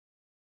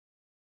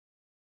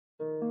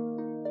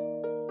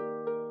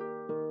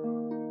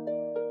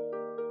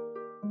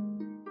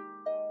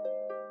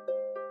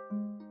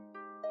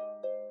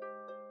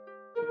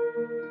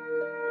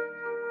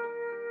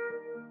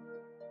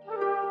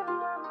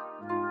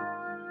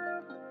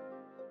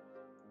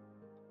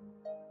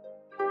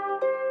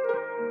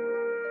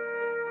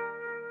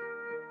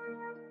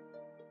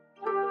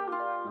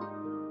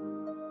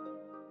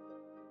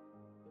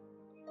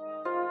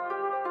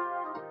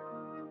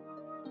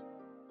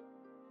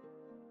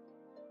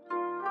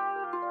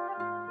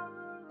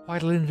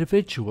While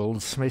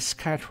individuals may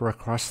scatter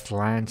across the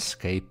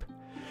landscape,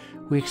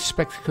 we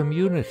expect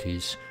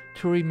communities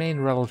to remain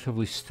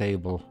relatively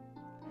stable.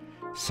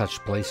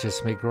 Such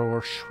places may grow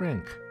or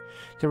shrink,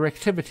 their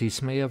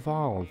activities may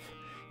evolve,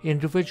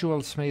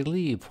 individuals may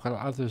leave while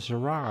others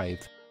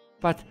arrive,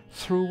 but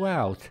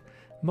throughout,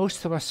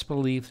 most of us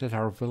believe that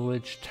our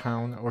village,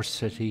 town, or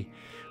city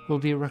will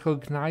be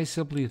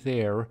recognizably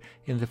there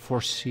in the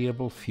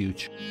foreseeable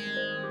future.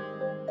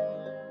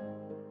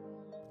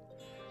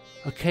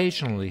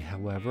 Occasionally,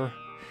 however,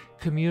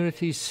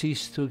 communities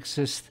cease to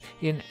exist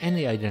in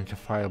any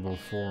identifiable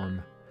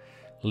form,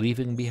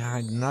 leaving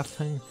behind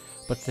nothing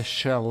but the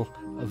shell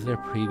of their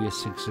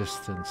previous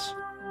existence.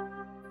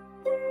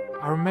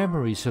 Our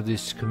memories of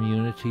these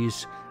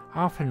communities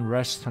often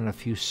rest on a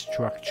few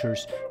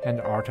structures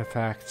and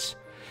artifacts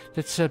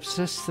that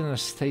subsist in a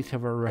state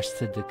of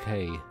arrested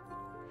decay.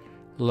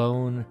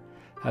 Lone,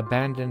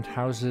 abandoned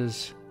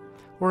houses,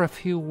 or a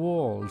few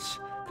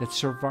walls that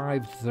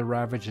survived the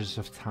ravages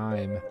of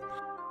time.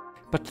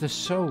 But the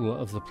soul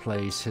of the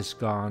place has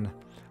gone,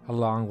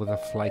 along with the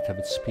flight of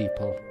its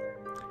people.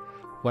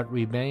 What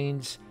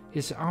remains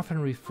is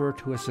often referred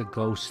to as a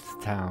ghost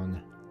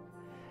town,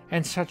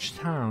 and such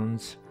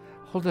towns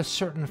hold a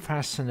certain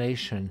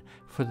fascination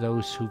for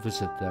those who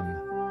visit them.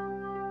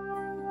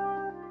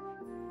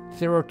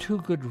 There are two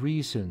good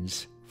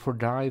reasons for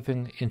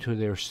diving into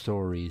their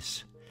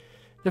stories.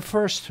 The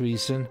first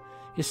reason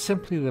is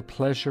simply the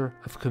pleasure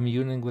of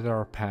communing with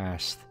our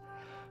past,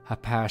 a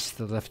past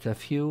that left a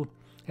few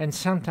and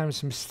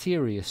sometimes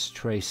mysterious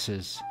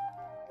traces.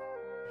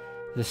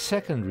 The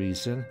second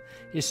reason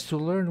is to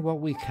learn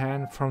what we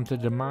can from the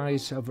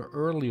demise of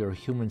earlier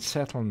human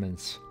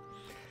settlements,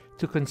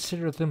 to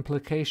consider the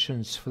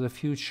implications for the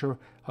future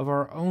of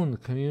our own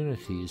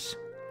communities,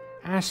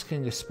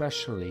 asking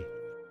especially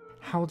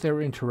how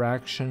their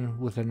interaction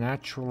with the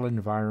natural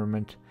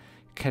environment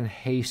can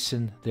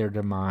hasten their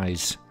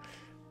demise.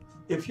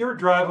 If you're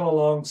driving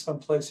along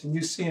someplace and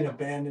you see an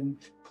abandoned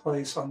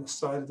place on the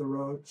side of the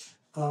road,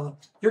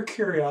 your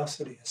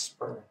curiosity is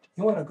spurred.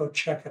 You want to go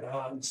check it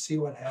out and see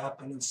what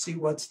happened and see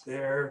what's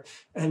there.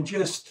 And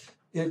just,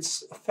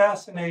 it's a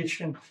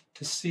fascination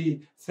to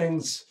see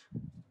things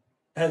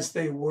as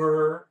they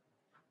were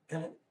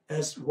and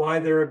as why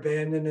they're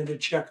abandoned and to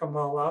check them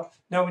all out.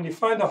 Now, when you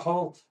find a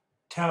whole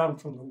town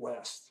from the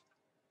West,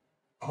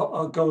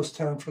 a ghost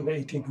town from the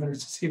 1800s,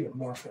 it's even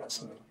more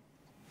fascinating.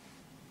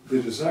 The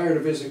desire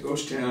to visit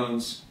ghost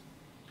towns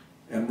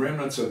and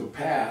remnants of the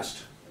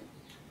past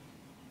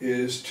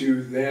is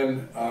to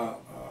then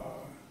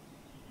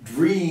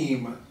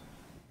dream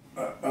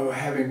of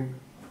having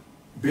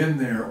been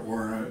there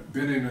or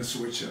been in a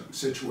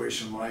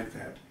situation like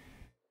that.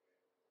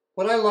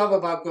 What I love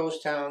about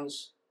ghost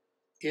towns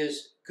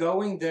is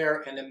going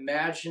there and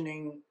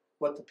imagining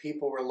what the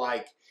people were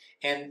like.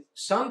 And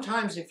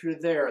sometimes if you're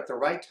there at the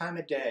right time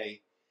of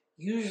day,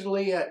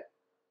 usually at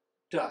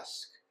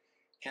dusk,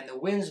 and the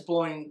wind's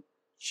blowing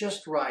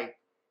just right,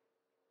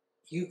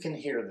 you can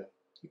hear them.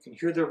 You can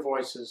hear their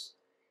voices.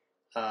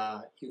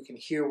 You can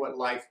hear what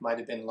life might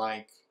have been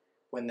like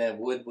when the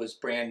wood was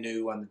brand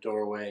new on the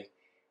doorway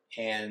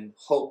and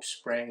hope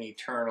sprang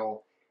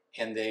eternal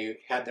and they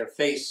had their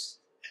face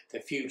at the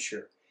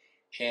future.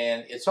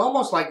 And it's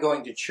almost like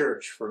going to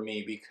church for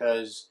me,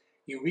 because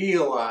you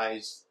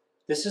realize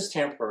this is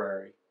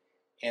temporary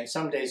and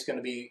someday it's going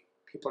to be,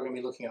 people are going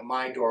to be looking at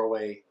my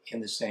doorway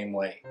in the same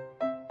way.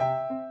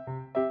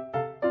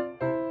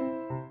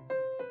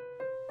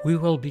 We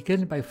will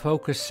begin by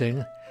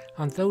focusing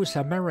on those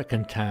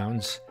American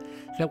towns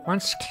that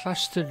once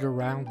clustered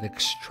around the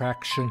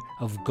extraction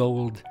of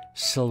gold,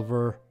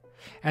 silver,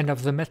 and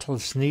of the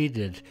metals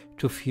needed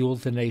to fuel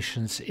the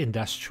nation's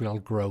industrial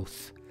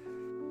growth.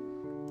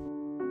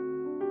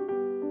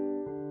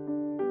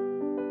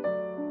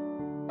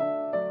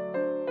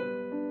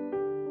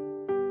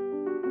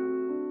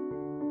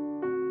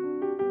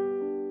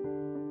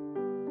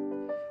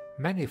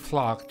 Many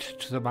flocked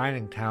to the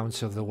mining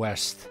towns of the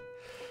West,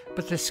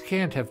 but this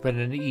can't have been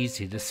an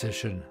easy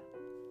decision.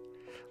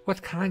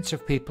 What kinds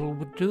of people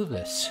would do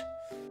this?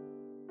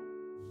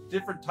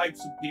 Different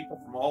types of people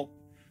from all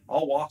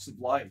walks of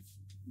life,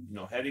 you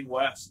know, heading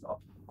west,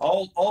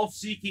 all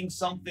seeking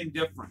something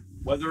different,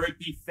 whether it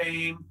be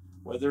fame,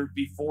 whether it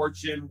be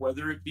fortune,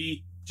 whether it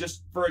be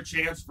just for a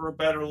chance for a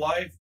better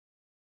life.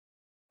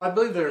 I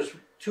believe there's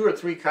 2 or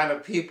 3 kind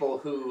of people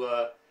who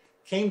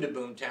came to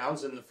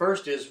boomtowns, and the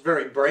first is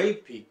very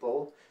brave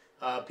people,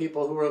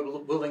 people who are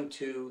willing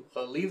to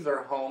leave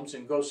their homes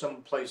and go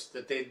someplace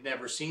that they'd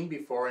never seen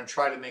before and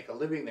try to make a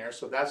living there.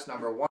 So that's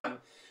number 1.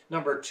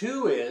 Number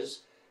 2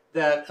 is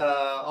that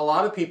a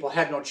lot of people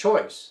had no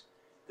choice.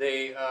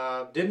 They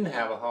didn't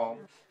have a home.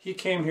 He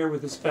came here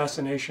with his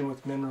fascination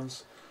with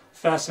minerals,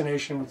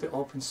 fascination with the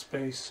open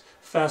space,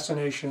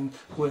 fascination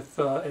with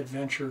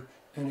adventure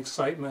and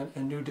excitement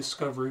and new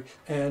discovery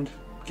and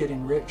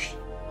getting rich.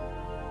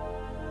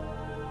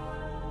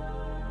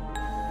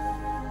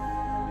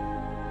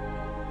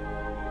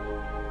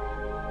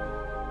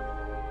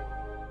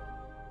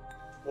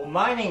 Well,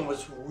 mining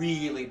was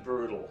really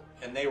brutal,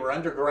 and they were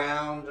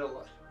underground,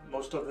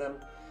 most of them.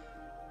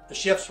 The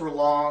shifts were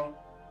long,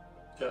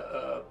 they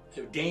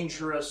were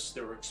dangerous,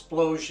 there were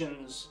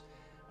explosions,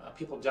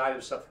 people died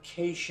of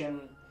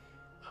suffocation.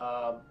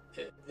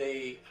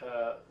 It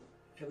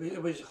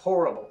was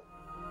horrible.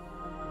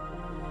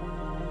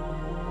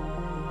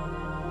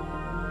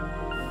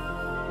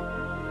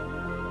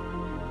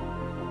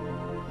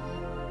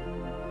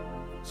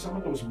 Some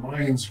of those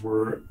mines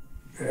were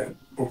at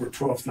over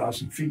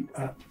 12,000 feet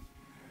up,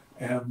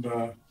 and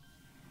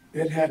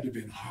it had to have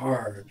been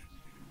hard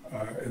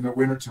in the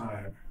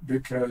wintertime,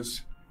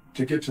 because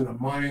to get to the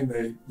mine,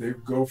 they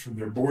would go from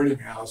their boarding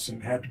house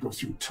and had to go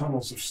through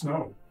tunnels of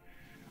snow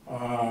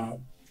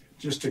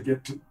just to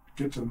get to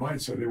the mine,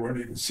 so they weren't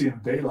even seeing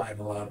daylight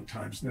a lot of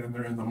times. And then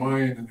they're in the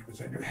mine and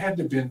everything. It had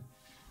to have been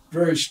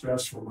very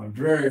stressful and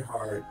very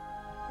hard.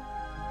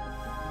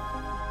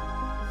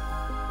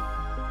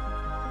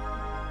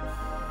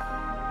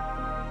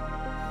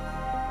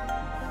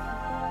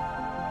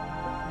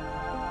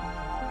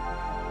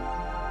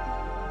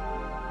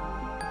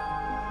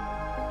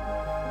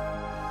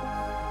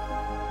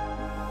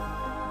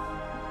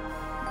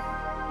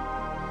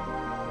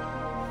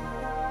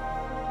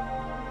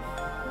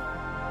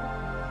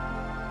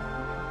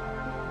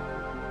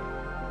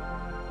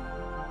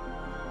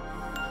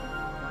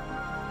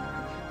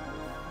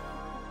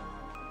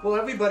 Well,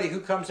 everybody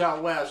who comes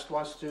out west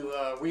wants to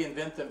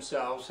reinvent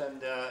themselves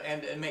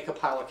and make a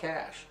pile of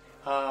cash.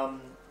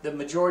 The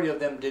majority of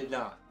them did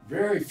not.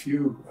 Very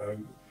few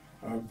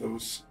of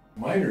those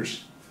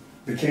miners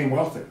became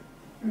wealthy.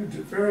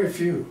 Very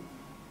few.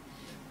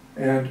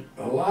 And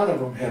a lot of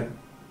them had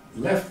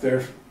left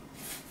their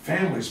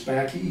families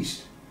back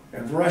east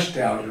and rushed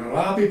out. You know,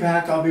 I'll be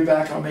back, I'll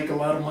make a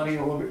lot of money,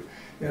 you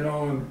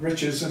know, and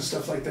riches and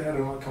stuff like that,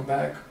 and I'll come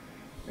back.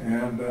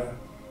 And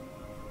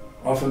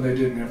often they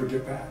didn't ever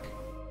get back.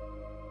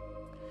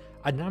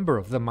 A number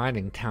of the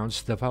mining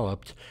towns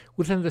developed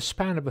within the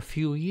span of a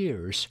few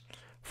years,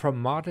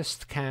 from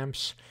modest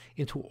camps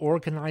into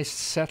organized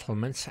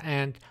settlements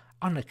and,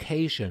 on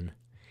occasion,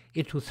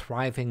 into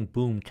thriving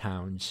boom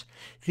towns.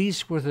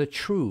 These were the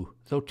true,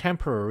 though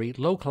temporary,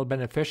 local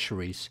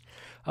beneficiaries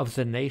of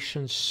the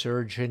nation's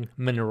surging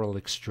mineral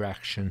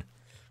extraction.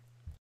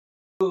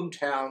 Boom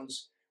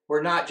towns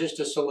were not just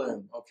a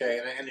saloon, okay,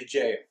 and a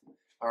jail.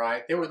 All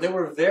right, they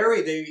were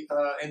very,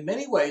 in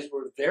many ways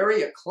were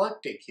very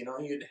eclectic. You know,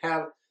 you'd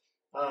have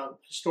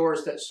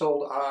stores that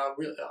sold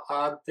really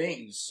odd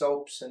things,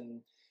 soaps and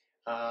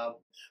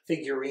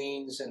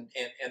figurines and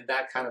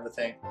that kind of a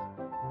thing.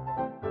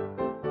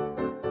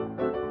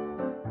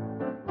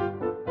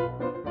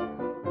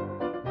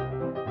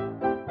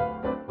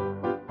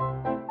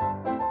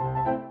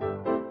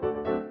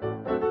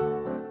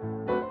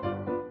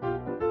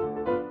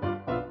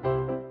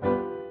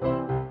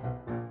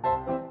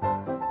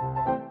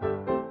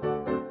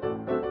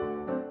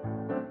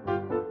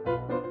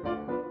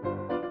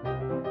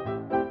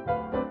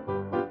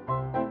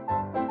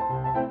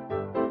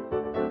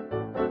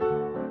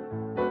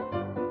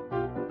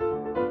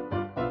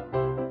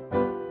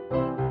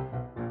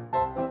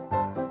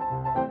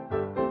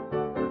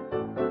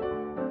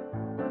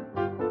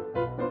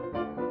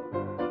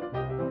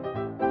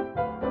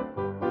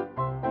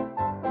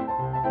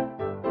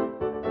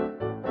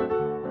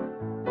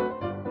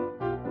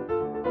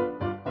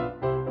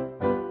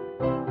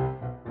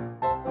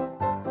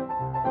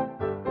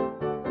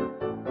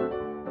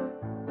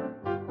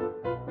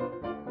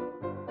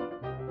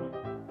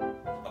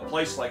 A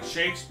place like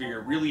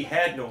Shakespeare really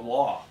had no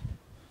law.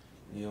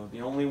 You know,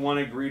 the only one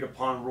agreed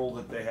upon rule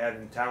that they had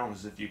in town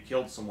is if you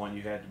killed someone,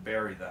 you had to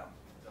bury them.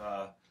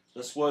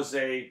 This was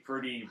a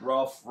pretty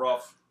rough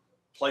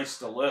place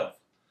to live.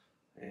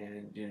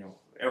 And, you know,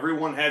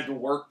 everyone had to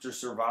work to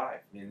survive.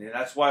 And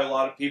that's why a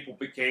lot of people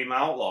became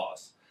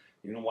outlaws.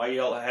 You know, why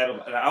you had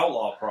an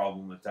outlaw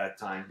problem at that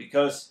time.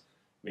 Because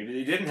maybe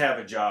they didn't have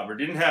a job or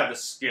didn't have a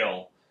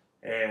skill.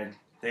 And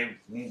they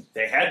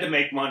had to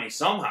make money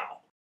somehow.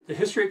 The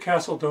history at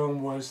Castle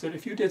Dome was that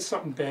if you did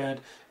something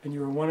bad and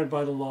you were wanted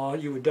by the law,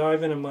 you would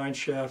dive in a mine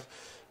shaft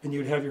and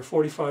you'd have your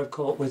 45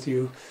 Colt with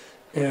you,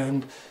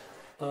 and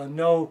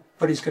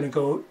nobody's going to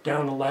go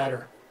down a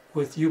ladder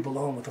with you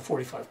below them with a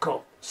 45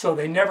 Colt. So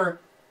they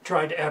never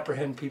tried to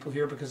apprehend people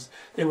here because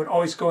they would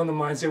always go in the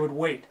mines. They would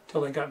wait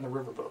till they got in the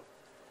riverboat.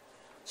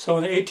 So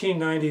in the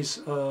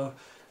 1890s,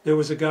 there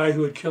was a guy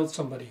who had killed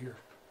somebody here.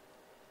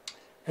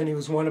 And he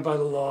was wanted by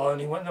the law, and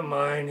he went in the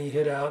mine, and he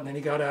hid out, and then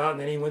he got out, and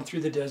then he went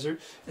through the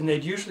desert, and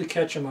they'd usually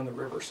catch him on the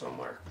river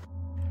somewhere.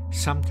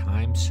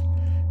 Sometimes,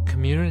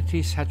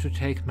 communities had to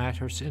take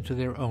matters into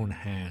their own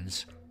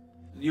hands.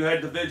 You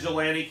had the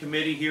vigilante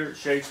committee here at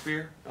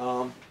Shakespeare.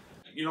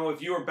 You know,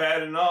 if you were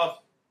bad enough,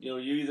 you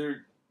know,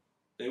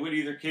 they would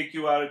either kick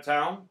you out of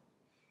town,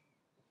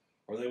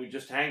 or they would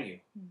just hang you.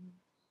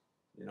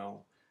 Mm-hmm. You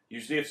know,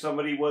 usually if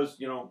somebody was,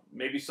 you know,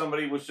 maybe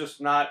somebody was just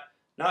not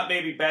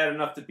maybe bad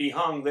enough to be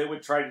hung, they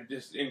would try to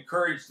just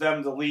encourage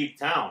them to leave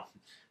town.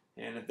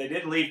 And if they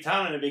didn't leave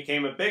town and it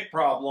became a big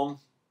problem,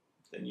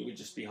 then you would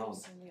just be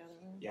hung.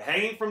 Yeah,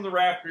 hanging from the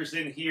rafters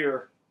in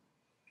here,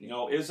 you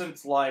know,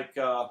 isn't like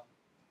a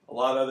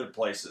lot of other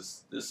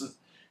places. This is,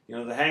 you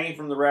know, the hanging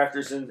from the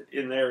rafters in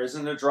there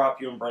isn't to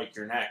drop you and break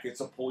your neck. It's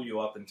to pull you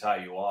up and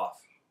tie you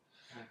off.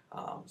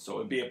 So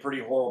it'd be a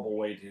pretty horrible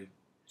way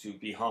to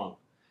be hung.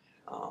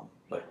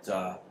 But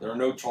there are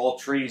no tall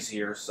trees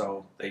here,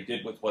 so they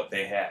did with what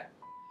they had.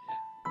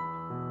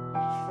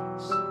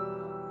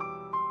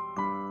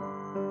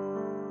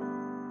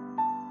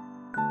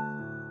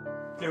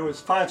 There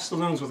was 5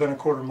 saloons within a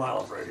quarter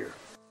mile of right here.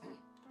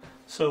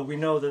 So we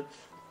know that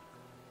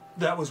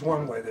that was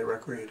one way they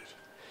recreated.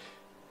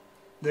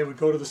 They would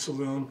go to the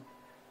saloon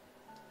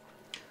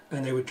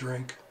and they would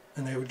drink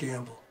and they would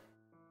gamble.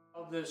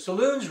 The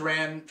saloons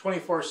ran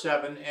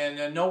 24/7,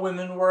 and no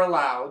women were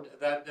allowed.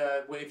 That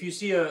if you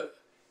see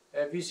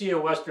a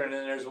Western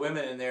and there's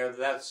women in there,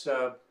 that's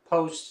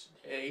post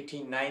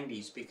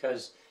 1890s,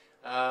 because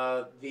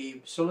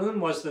the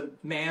saloon was the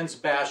man's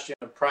bastion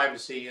of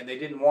privacy, and they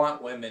didn't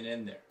want women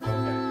in there.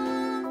 Okay.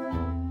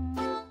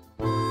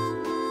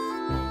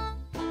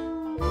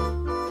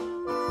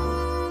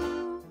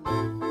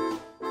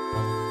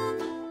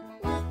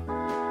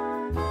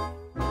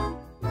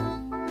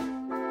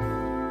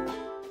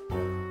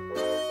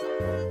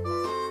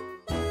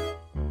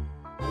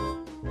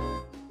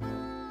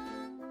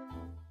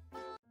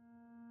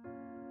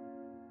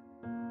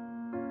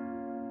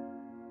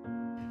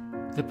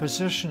 The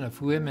position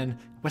of women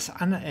was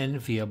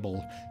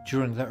unenviable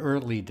during the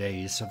early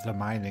days of the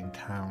mining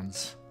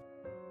towns.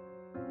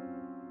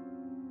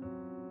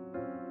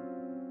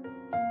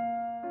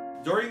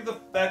 During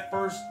that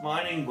first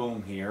mining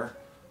boom here,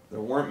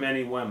 there weren't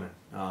many women.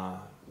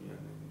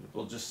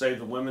 We'll just say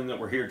the women that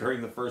were here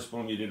during the first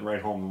boom you didn't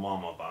write home to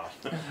mama about.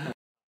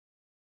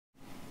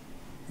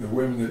 The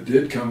women that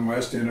did come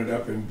west ended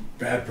up in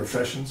bad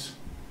professions,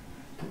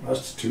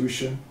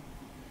 prostitution,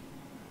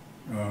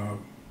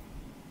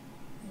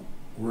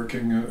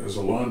 working as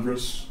a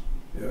laundress,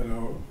 you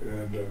know,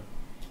 and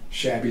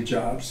shabby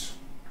jobs.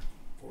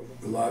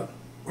 A lot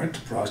went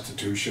to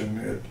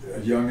prostitution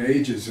at young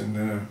ages,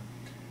 and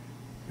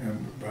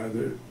by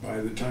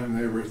the time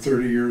they were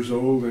 30 years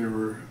old, they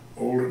were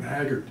old and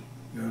haggard,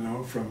 you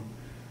know, from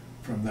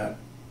that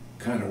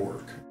kind of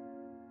work.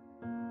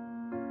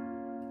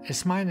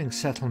 As mining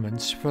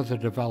settlements further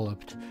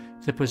developed,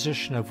 the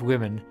position of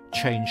women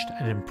changed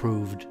and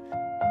improved.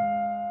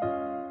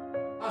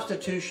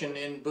 Prostitution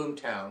in boom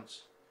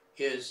towns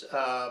is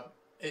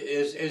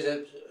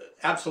an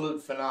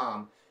absolute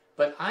phenomenon,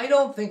 but I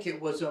don't think it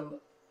was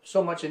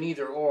so much an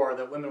either or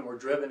that women were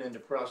driven into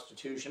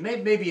prostitution.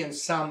 Maybe in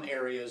some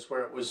areas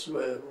where it was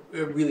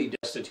really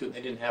destitute and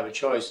they didn't have a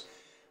choice,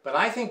 but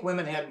I think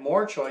women had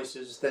more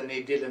choices than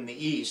they did in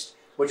the East,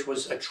 which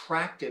was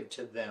attractive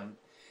to them,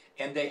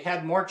 and they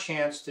had more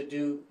chance to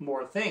do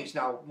more things.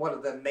 Now, one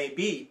of them may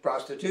be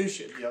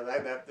prostitution. You know,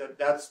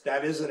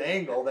 that is an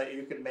angle that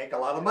you can make a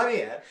lot of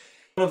money at.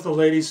 One of the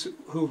ladies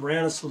who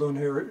ran a saloon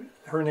here,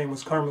 her name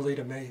was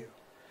Carmelita Mayhew,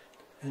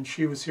 and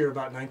she was here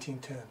about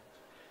 1910.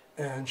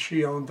 And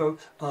she owned the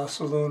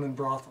saloon and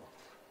brothel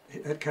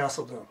at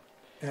Castledome.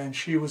 And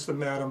she was the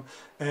madam,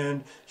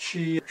 and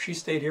she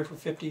stayed here for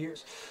 50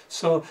 years.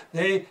 So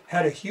they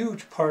had a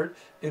huge part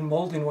in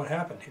molding what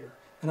happened here.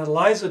 And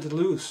Eliza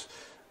DeLuce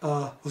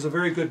was a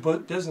very good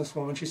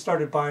businesswoman. She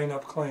started buying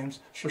up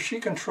claims. So she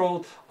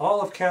controlled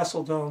all of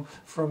Castledome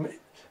from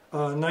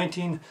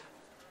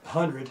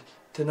 1900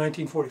 to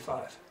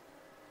 1945.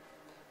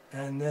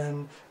 And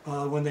then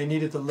when they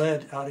needed the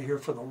lead out of here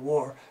for the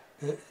war,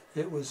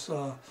 it was,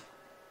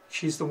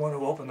 she's the one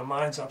who opened the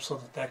mines up so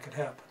that could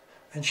happen.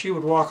 And she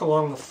would walk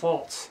along the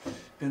faults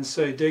and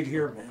say, dig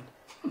here, man.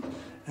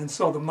 And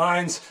so the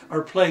mines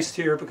are placed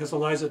here because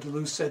Eliza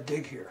DeLuce said,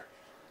 dig here.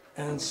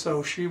 And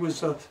so she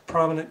was a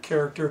prominent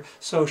character,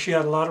 so she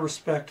had a lot of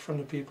respect from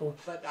the people.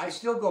 But I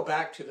still go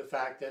back to the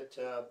fact that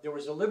there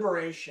was a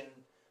liberation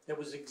that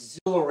was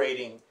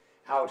exhilarating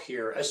out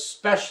here,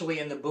 especially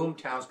in the boom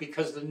towns,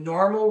 because the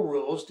normal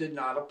rules did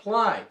not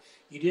apply.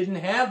 You didn't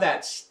have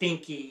that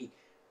stinky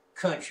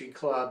country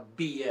club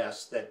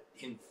BS that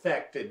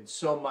infected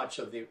so much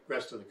of the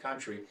rest of the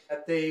country.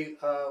 That they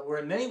were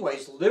in many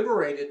ways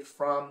liberated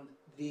from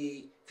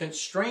the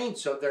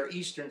constraints of their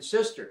Eastern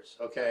sisters,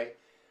 okay?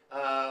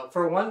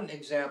 For one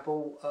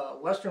example,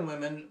 Western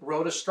women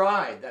rode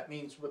astride. That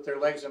means with their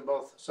legs on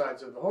both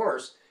sides of the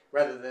horse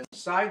rather than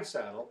side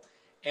saddle.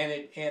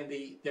 And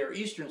their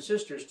Eastern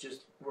sisters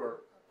just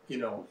were, you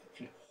know,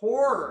 in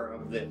horror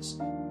of this.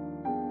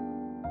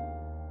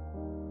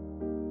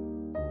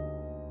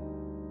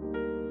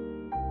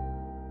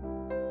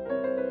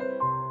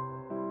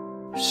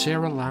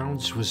 Sarah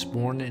Lowndes was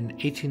born in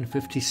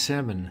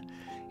 1857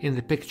 in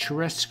the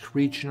picturesque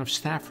region of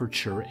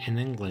Staffordshire in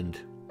England.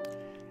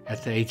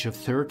 At the age of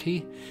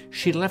 30,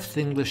 she left the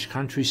English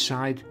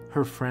countryside,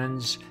 her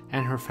friends,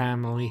 and her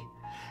family,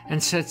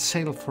 and set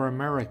sail for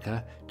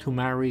America to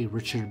marry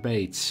Richard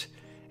Bates,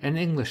 an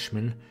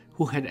Englishman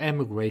who had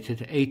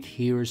emigrated 8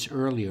 years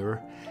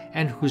earlier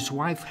and whose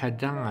wife had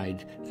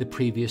died the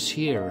previous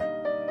year.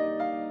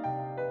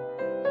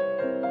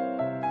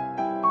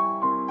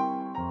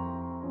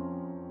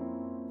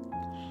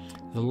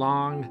 The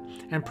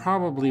long and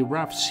probably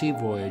rough sea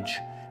voyage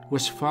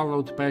was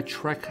followed by a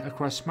trek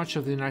across much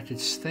of the United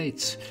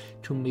States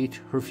to meet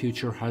her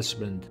future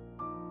husband.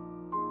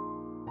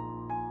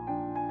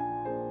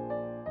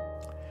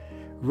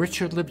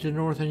 Richard lived in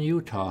northern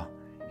Utah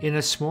in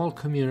a small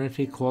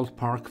community called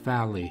Park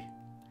Valley.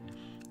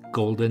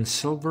 Gold and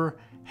silver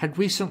had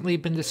recently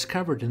been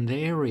discovered in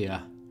the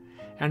area,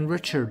 and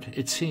Richard,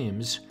 it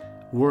seems,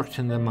 worked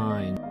in the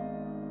mine.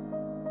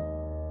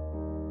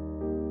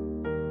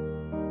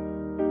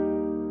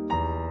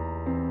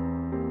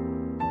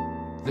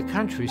 The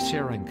country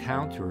Sarah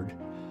encountered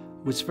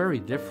was very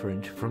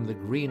different from the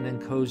green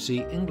and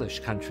cozy English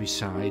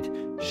countryside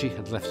she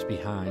had left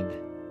behind,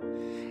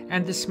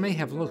 and this may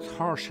have looked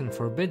harsh and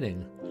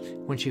forbidding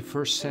when she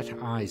first set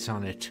eyes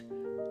on it.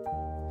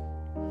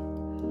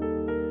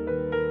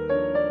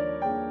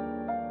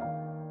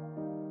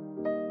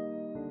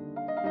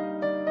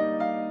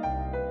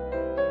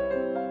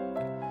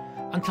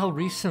 Until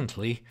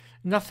recently,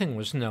 nothing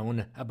was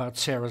known about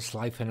Sarah's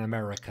life in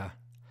America.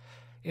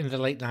 In the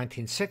late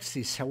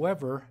 1960s,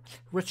 however,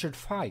 Richard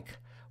Fike,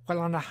 while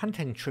on a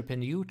hunting trip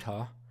in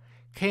Utah,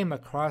 came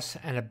across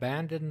an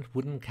abandoned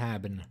wooden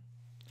cabin.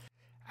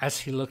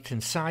 As he looked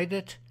inside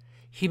it,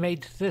 he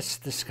made this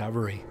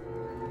discovery.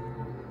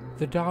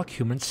 The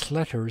documents,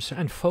 letters,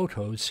 and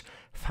photos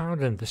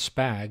found in this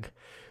bag,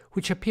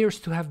 which appears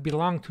to have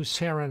belonged to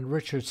Sarah and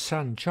Richard's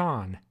son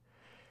John,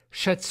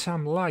 shed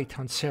some light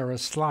on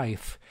Sarah's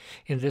life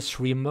in this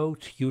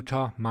remote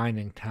Utah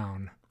mining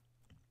town.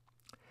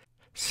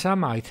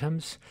 Some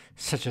items,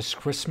 such as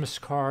Christmas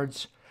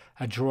cards,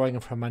 a drawing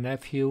from a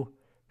nephew,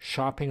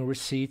 shopping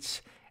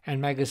receipts,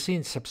 and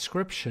magazine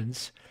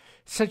subscriptions,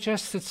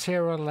 suggest that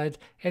Sarah led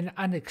an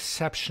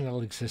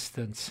unexceptional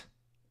existence.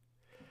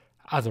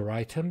 Other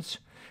items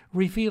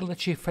reveal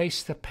that she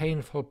faced a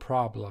painful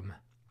problem,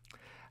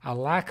 a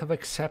lack of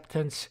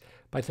acceptance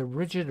by the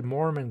rigid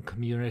Mormon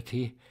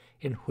community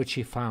in which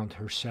she found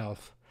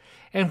herself,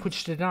 and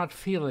which did not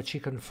feel that she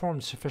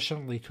conformed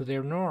sufficiently to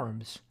their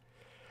norms,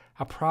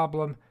 a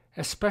problem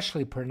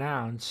especially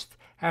pronounced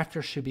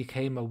after she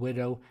became a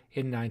widow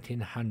in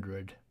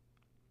 1900.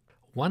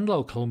 One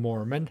local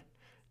Mormon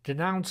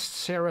denounced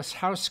Sarah's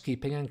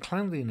housekeeping and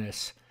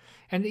cleanliness,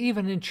 and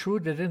even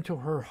intruded into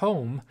her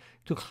home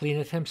to clean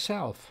it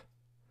himself.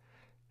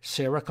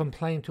 Sarah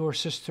complained to her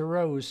sister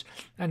Rose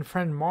and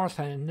friend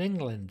Martha in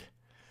England,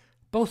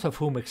 both of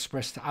whom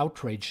expressed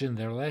outrage in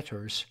their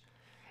letters,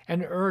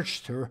 and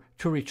urged her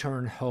to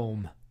return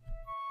home.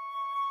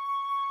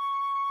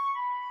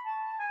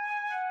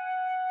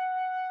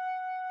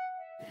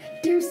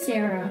 Dear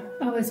Sarah,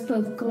 I was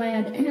both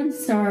glad and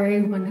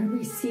sorry when I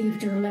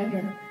received your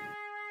letter.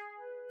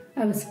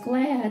 I was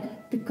glad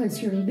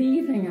because you're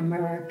leaving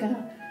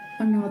America,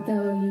 and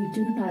although you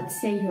do not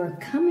say you're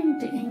coming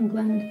to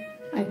England,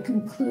 I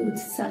conclude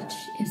such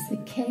is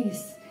the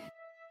case.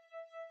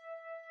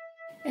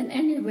 At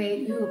any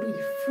rate, you will be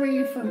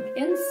free from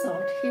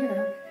insult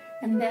here,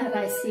 and that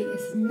I see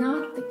is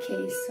not the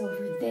case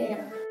over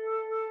there.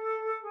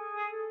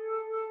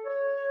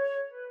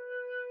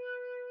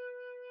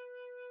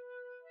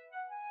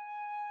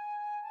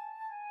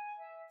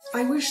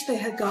 I wish they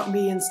had got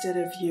me instead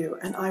of you,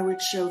 and I would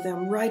show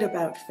them right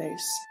about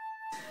face.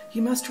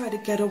 You must try to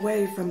get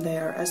away from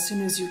there as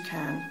soon as you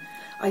can.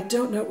 I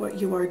don't know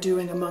what you are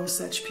doing among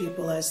such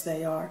people as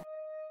they are.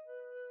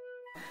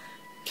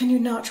 Can you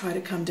not try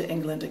to come to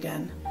England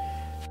again?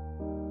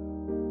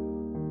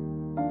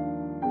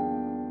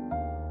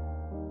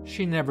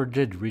 She never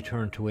did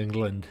return to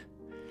England,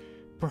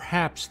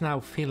 perhaps now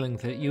feeling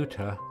that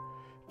Utah,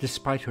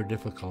 despite her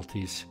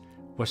difficulties,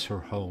 was her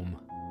home.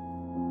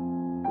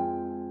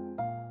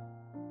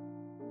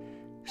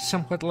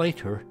 Somewhat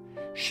later,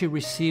 she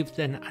received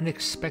an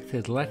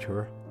unexpected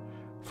letter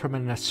from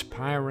an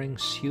aspiring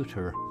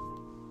suitor.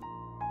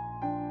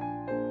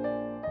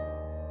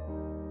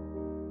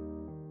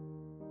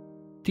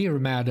 Dear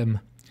Madam,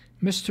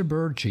 Mr.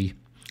 Burgee,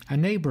 a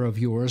neighbor of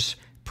yours,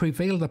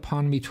 prevailed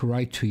upon me to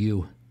write to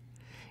you,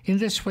 in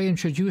this way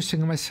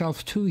introducing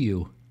myself to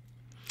you.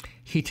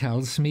 He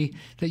tells me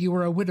that you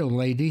are a widow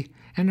lady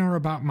and are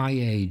about my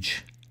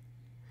age.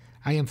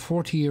 I am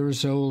 40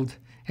 years old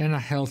and a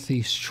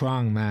healthy,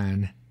 strong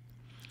man.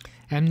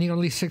 Am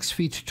nearly 6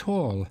 feet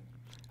tall,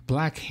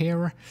 black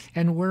hair,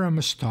 and wear a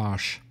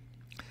moustache.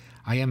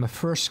 I am a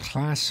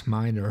first-class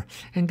miner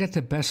and get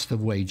the best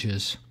of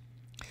wages.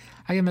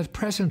 I am at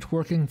present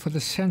working for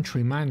the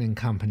Century Mining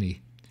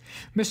Company.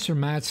 Mr.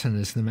 Madsen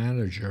is the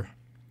manager.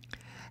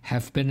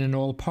 Have been in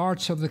all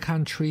parts of the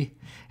country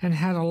and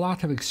had a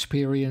lot of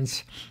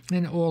experience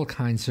in all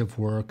kinds of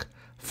work,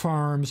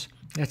 farms,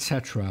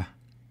 etc.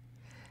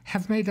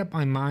 Have made up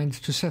my mind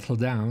to settle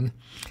down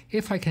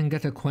if I can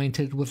get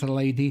acquainted with a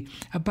lady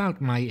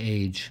about my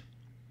age.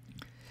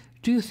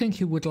 Do you think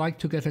you would like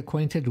to get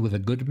acquainted with a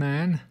good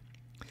man?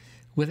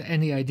 With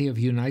any idea of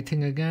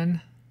uniting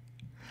again?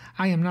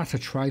 I am not a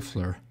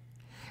trifler,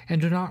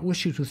 and do not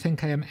wish you to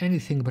think I am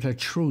anything but a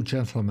true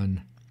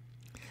gentleman.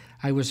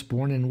 I was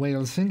born in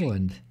Wales,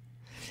 England,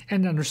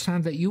 and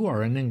understand that you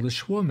are an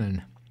English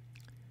woman.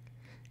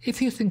 If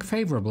you think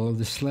favorable of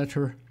this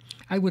letter,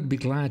 I would be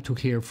glad to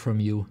hear from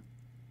you.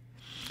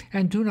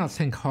 And do not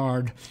think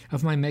hard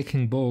of my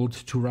making bold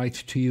to write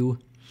to you,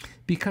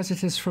 because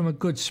it is from a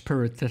good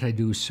spirit that I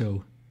do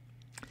so,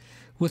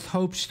 with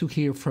hopes to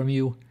hear from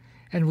you,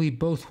 and we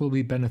both will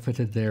be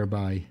benefited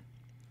thereby.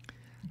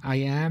 I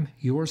am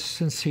yours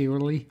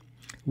sincerely,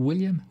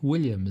 William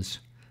Williams,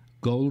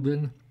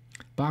 Golden,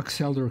 Box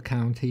Elder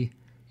County,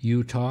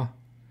 Utah,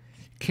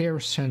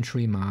 Care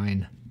Century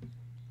Mine.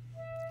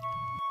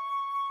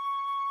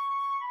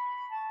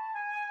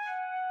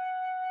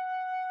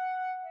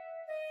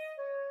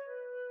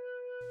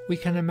 We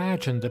can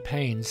imagine the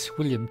pains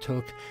William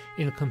took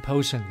in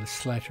composing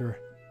this letter,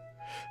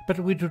 but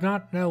we do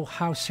not know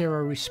how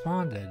Sarah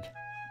responded.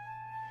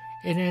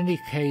 In any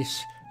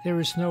case, there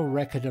is no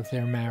record of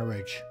their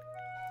marriage.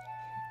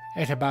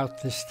 At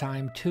about this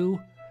time, too,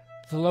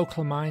 the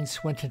local mines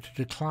went into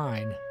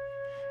decline,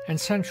 and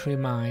Century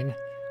Mine,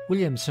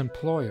 William's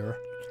employer,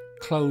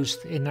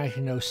 closed in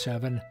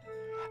 1907,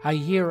 a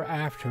year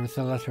after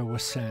the letter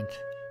was sent.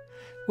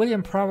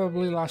 William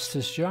probably lost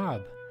his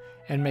job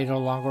and may no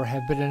longer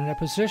have been in a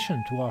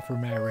position to offer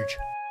marriage.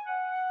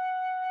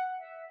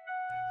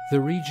 The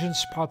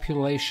region's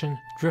population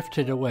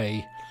drifted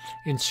away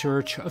in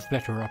search of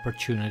better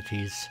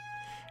opportunities,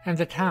 and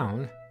the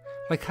town,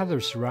 like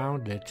others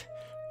around it,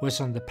 was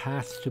on the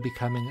path to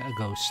becoming a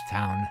ghost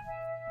town.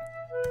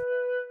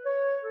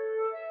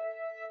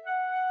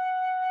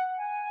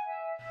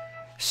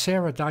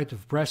 Sarah died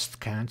of breast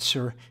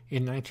cancer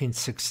in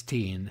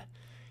 1916,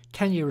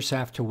 10 years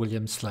after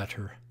William's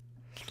letter.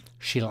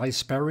 She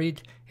lies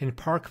buried in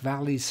Park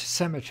Valley's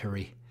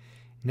cemetery,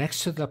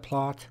 next to the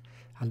plot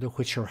under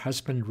which her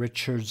husband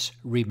Richard's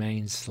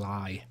remains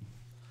lie.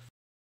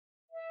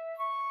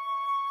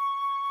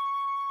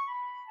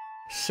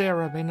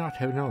 Sarah may not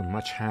have known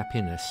much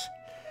happiness,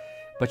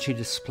 but she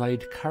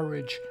displayed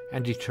courage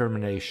and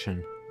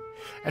determination,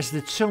 as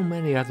did so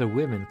many other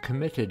women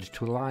committed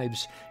to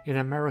lives in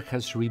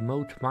America's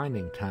remote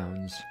mining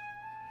towns,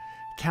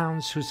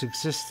 towns whose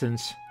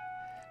existence,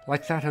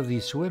 like that of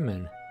these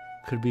women,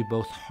 could be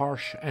both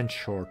harsh and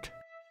short.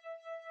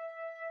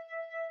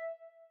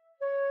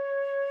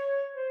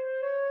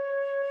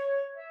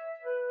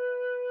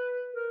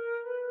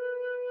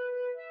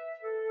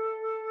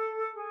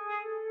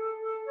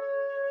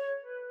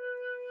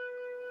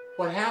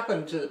 What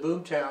happened to the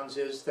boomtowns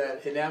is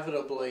that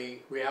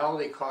inevitably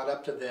reality caught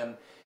up to them,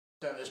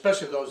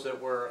 especially those that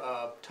were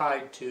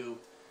tied to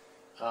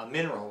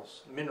mineral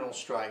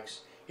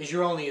strikes, is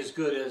you're only as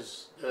good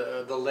as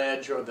the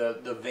ledge or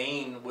the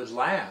vein would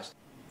last.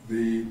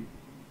 The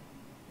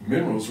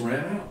minerals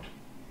ran out.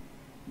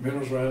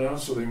 Minerals ran out,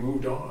 so they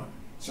moved on,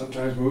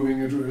 sometimes moving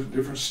into a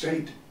different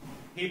state.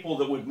 People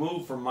that would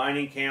move from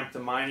mining camp to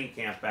mining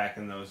camp back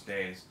in those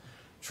days,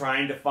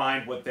 trying to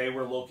find what they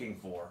were looking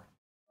for.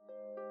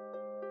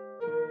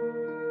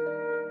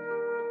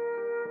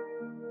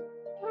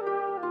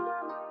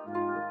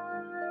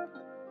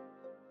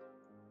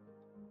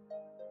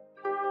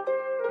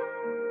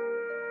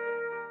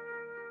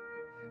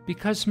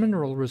 Because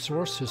mineral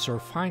resources are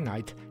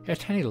finite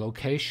at any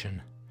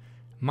location,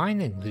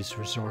 mining these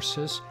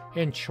resources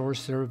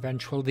ensures their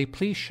eventual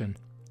depletion,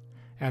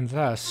 and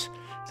thus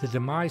the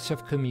demise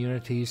of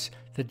communities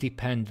that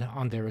depend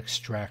on their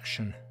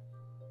extraction.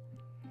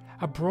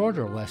 A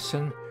broader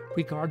lesson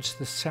regards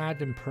the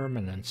sad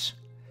impermanence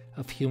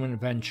of human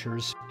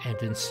ventures and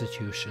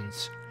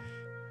institutions.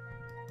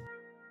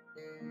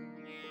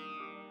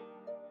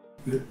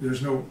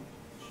 There's no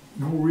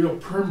real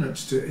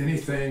permanence to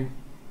anything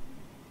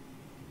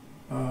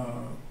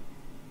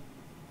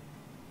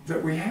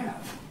that we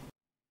have.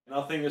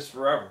 Nothing is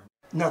forever.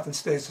 Nothing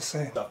stays the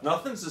same.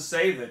 Nothing's to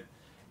say that,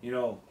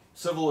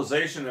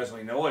 civilization as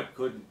we know it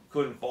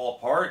couldn't fall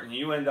apart and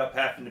you end up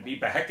having to be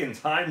back in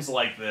times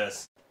like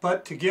this.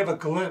 But to give a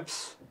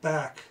glimpse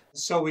back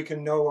so we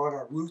can know what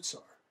our roots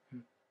are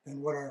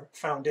and what our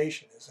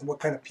foundation is and what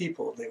kind of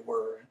people they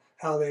were and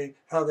how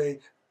they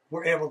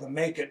were able to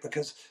make it,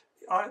 because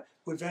I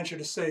would venture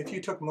to say if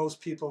you took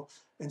most people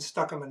and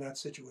stuck them in that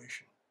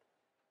situation,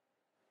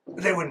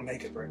 they wouldn't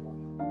make it very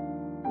long.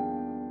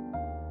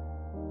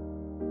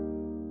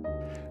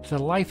 The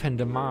life and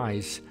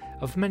demise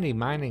of many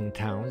mining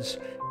towns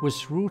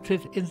was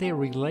rooted in their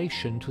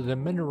relation to the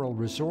mineral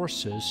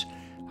resources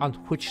on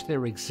which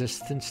their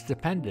existence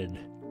depended.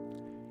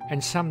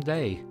 And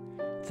someday,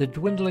 the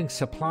dwindling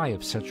supply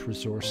of such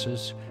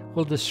resources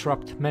will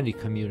disrupt many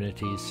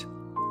communities.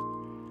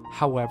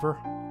 However,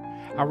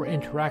 our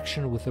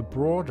interaction with the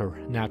broader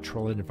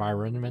natural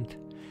environment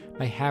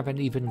may have an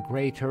even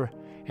greater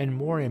and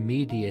more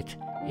immediate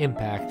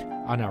impact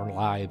on our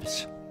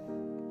lives.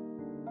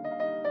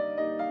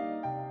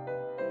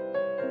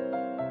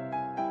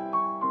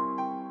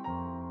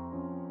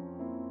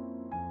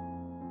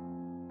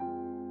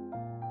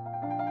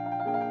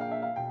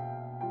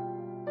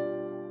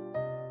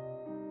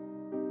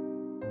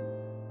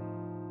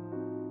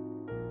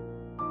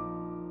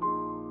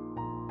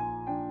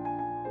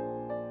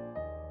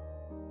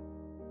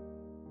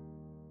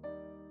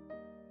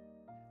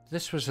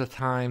 This was a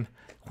time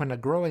when a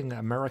growing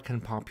American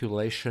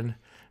population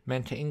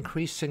meant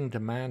increasing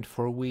demand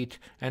for wheat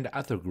and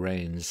other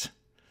grains,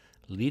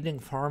 leading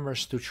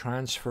farmers to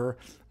transfer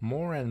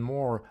more and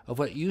more of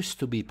what used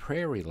to be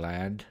prairie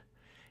land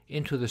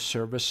into the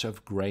service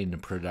of grain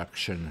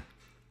production.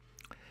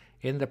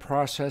 In the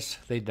process,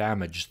 they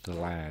damaged the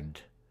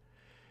land.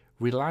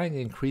 Relying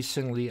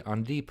increasingly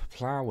on deep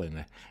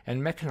plowing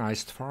and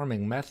mechanized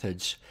farming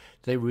methods,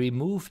 they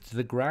removed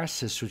the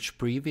grasses which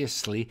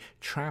previously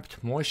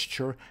trapped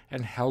moisture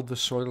and held the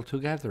soil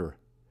together,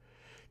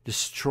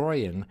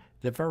 destroying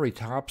the very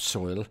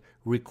topsoil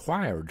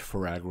required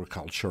for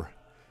agriculture.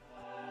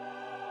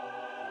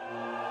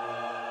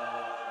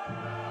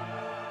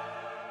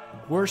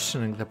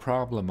 Worsening the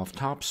problem of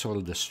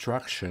topsoil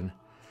destruction,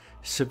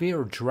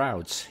 severe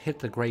droughts hit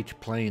the Great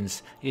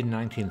Plains in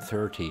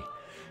 1930,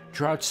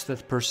 droughts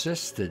that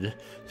persisted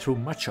through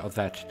much of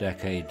that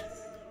decade.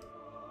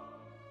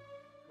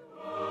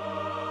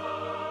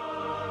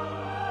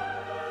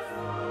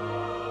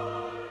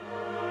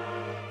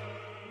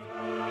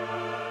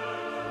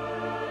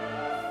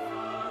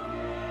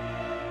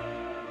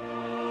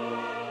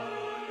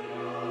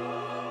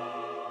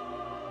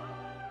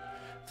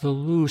 The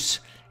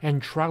loose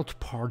and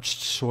drought-parched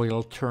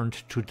soil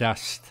turned to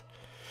dust,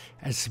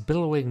 as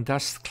billowing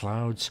dust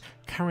clouds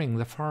carrying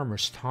the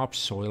farmer's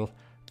topsoil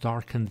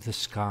darkened the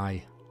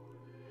sky.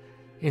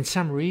 In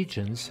some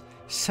regions,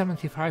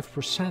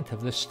 75%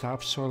 of this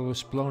topsoil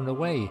was blown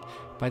away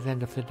by the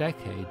end of the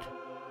decade.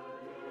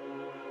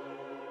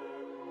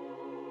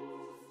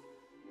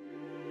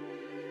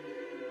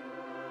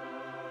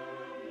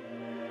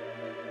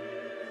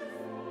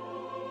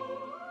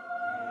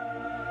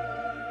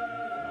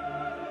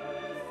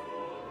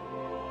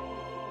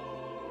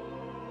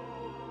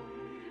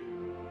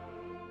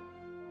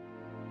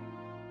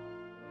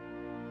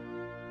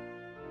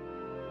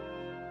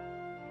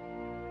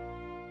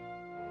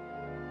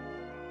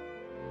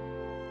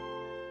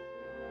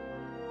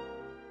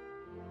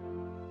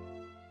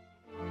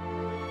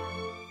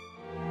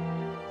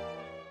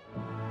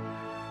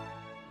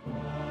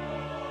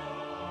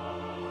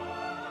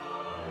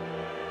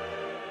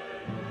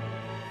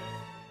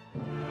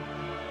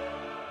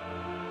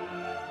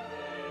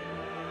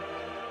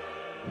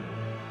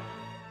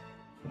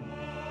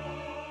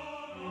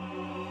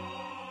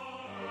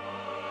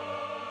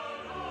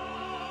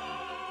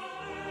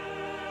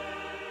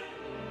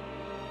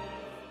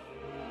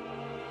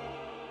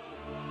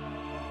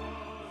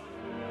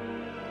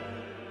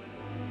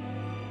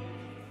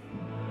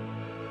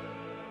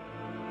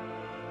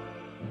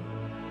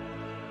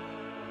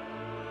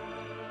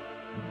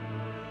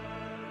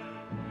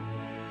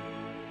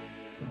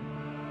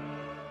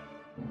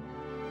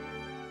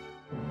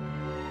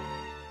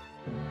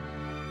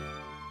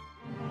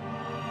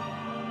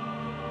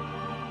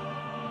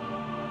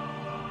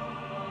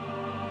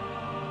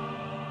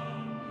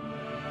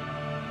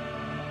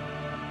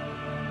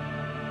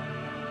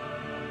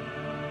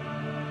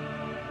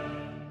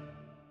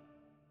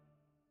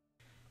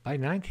 By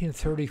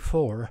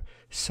 1934,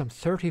 some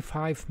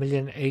 35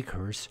 million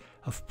acres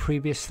of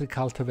previously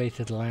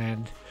cultivated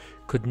land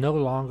could no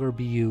longer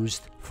be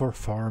used for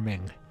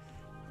farming.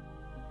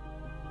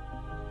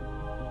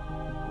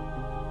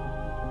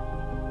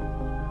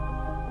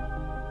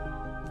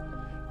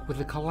 With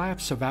the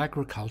collapse of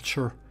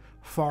agriculture,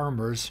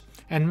 farmers,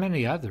 and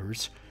many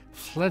others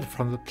fled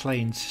from the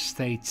Plains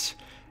states,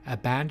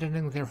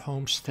 abandoning their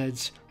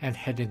homesteads and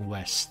heading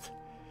west,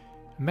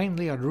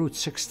 mainly on Route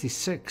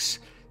 66,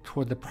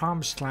 toward the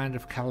promised land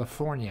of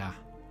California,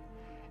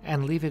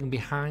 and leaving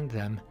behind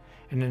them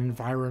an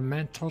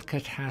environmental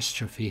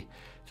catastrophe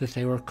that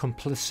they were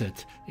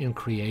complicit in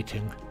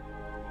creating.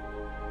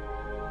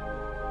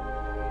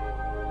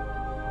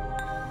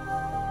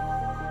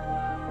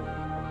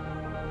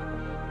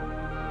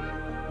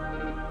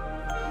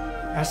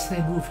 As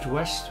they moved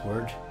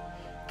westward,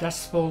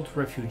 Dust Bowl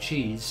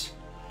refugees,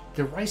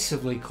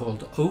 derisively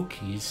called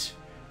Okies,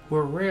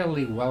 were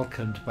rarely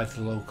welcomed by the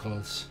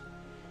locals.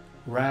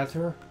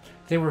 Rather,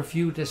 they were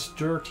viewed as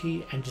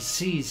dirty and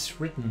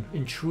disease-ridden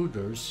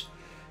intruders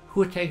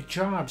who would take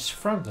jobs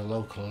from the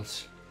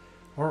locals,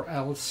 or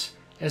else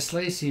as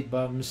lazy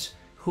bums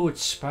who would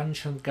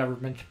sponge on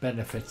government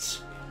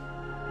benefits.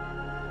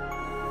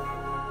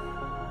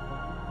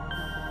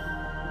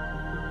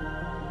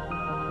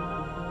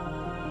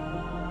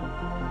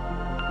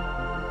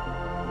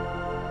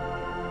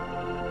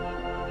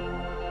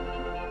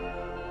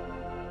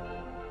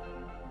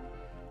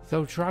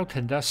 Though drought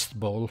and Dust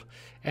Bowl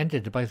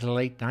ended by the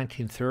late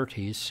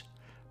 1930s,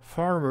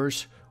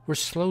 farmers were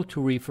slow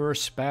to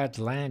reverse bad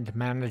land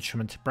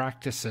management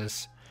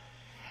practices,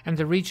 and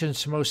the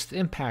regions most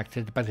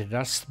impacted by the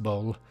Dust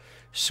Bowl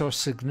saw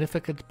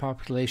significant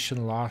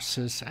population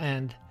losses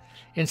and,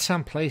 in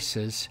some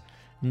places,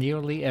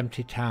 nearly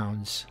empty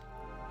towns.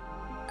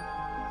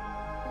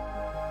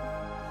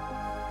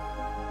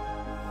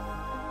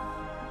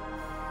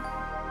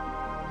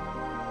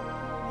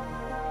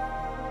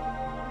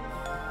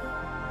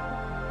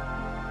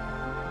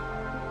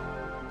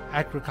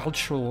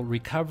 Agricultural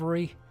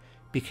recovery,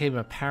 became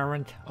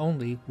apparent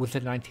only with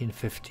the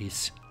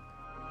 1950s.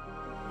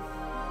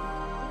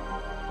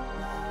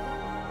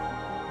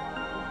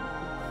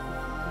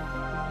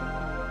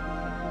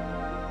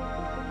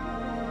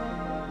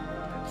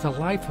 The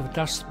life of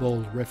Dust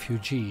Bowl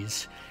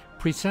refugees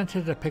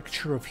presented a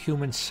picture of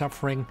human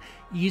suffering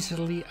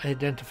easily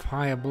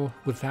identifiable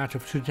with that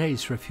of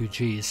today's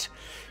refugees,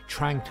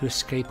 trying to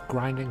escape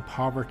grinding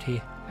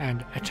poverty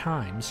and, at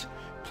times,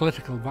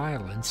 political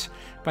violence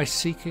by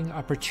seeking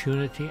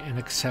opportunity and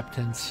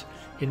acceptance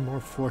in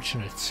more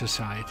fortunate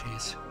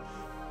societies.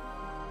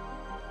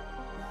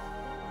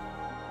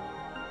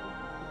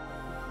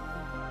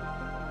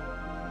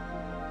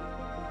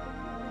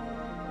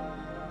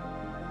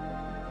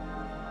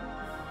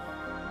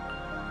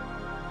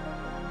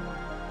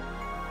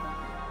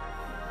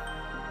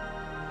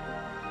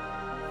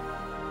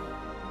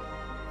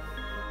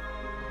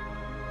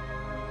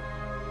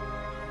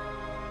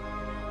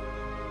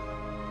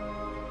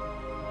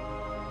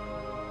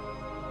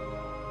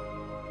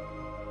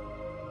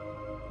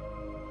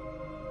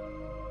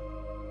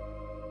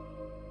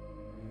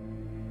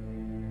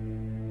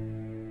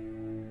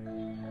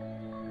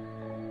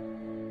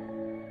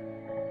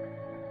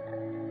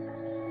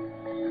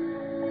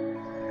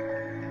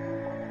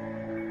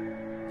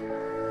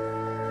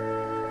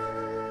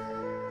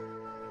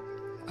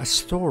 A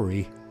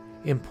story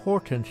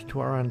important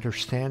to our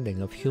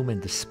understanding of human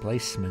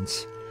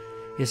displacements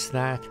is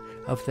that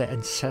of the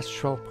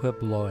ancestral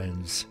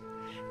Puebloans,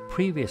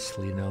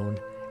 previously known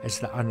as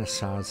the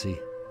Anasazi.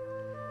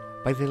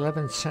 By the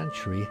 11th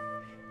century,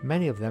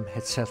 many of them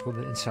had settled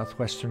in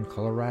southwestern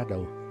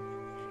Colorado,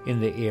 in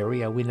the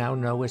area we now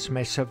know as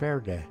Mesa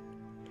Verde.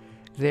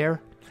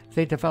 There,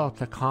 they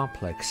developed a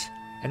complex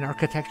and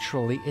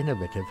architecturally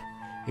innovative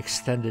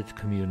extended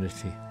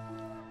community.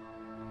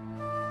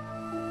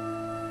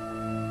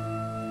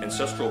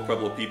 Ancestral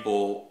Pueblo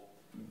people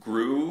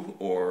grew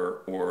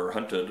or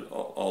hunted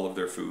all of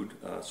their food.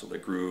 So they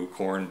grew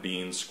corn,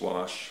 beans,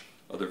 squash,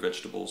 other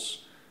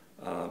vegetables.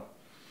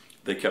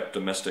 They kept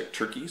domestic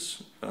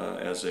turkeys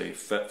as a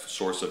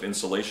source of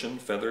insulation,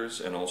 feathers,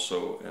 and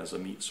also as a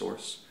meat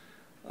source.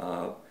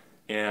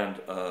 And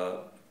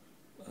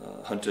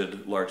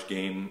hunted large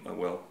game,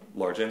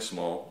 large and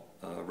small,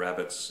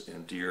 rabbits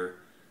and deer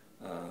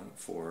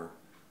for,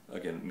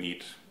 again,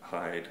 meat,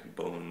 hide,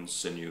 bones,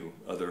 sinew,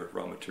 other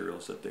raw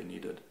materials that they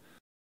needed.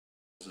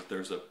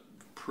 There's a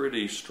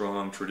pretty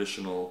strong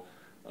traditional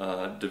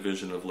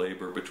division of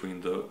labor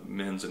between the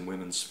men's and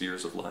women's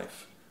spheres of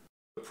life.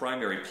 The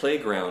primary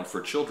playground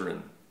for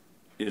children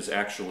is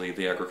actually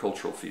the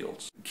agricultural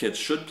fields. Kids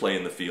should play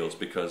in the fields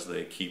because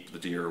they keep the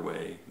deer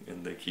away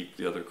and they keep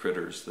the other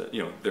critters that,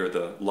 they're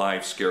the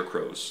live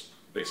scarecrows,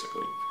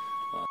 basically.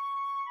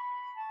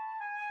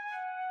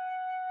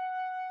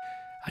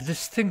 A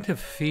distinctive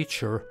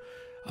feature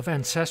of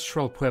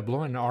ancestral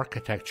Puebloan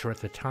architecture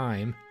at the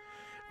time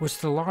was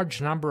the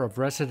large number of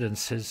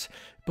residences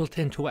built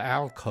into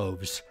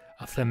alcoves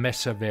of the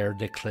Mesa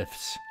Verde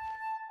cliffs.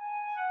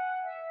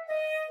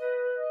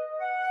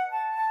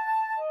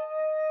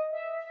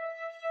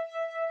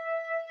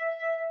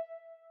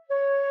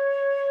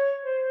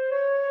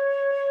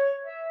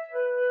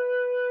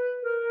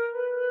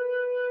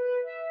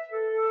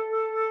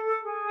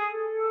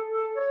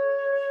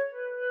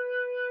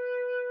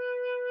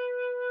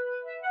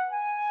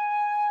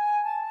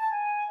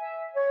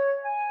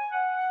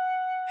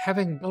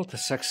 Having built a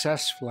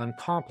successful and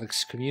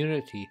complex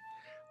community,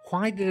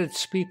 why did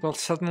its people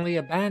suddenly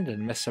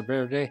abandon Mesa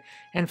Verde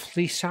and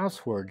flee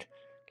southward,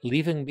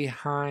 leaving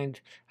behind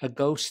a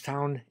ghost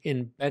town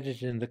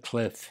embedded in the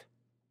cliff?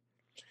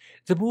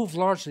 The move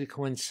largely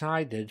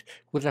coincided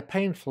with a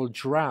painful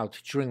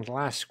drought during the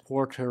last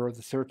quarter of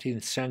the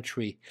 13th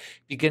century,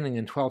 beginning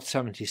in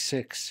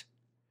 1276.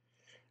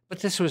 But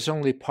this was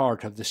only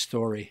part of the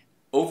story.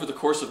 Over the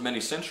course of many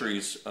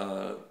centuries,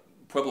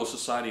 Pueblo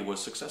society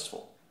was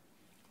successful.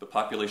 The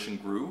population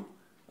grew.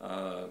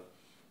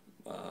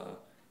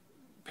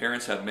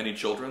 Parents had many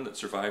children that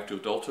survived to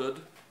adulthood.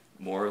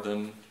 More of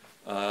them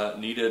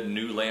needed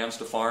new lands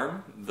to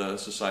farm. The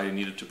society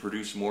needed to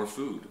produce more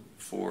food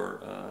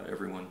for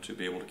everyone to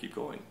be able to keep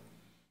going.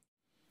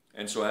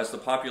 And so as the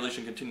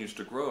population continues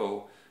to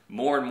grow,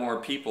 more and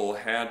more people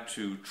had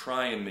to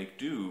try and make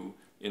do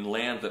in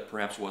land that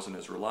perhaps wasn't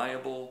as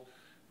reliable,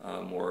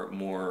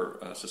 more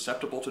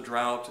susceptible to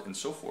drought, and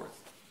so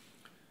forth.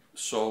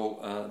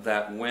 So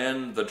that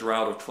when the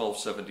drought of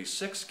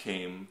 1276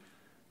 came,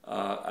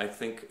 I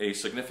think a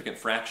significant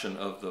fraction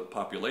of the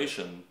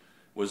population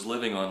was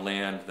living on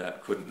land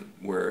that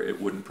where it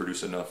wouldn't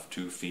produce enough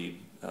to feed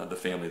the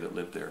family that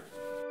lived there.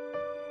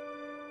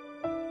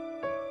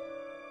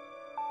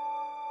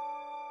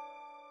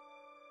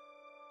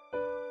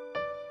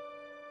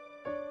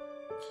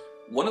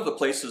 One of the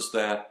places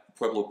that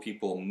Pueblo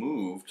people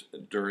moved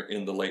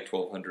in the late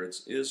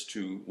 1200s is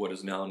to what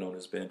is now known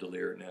as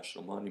Bandelier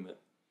National Monument.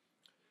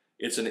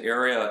 It's an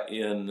area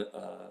in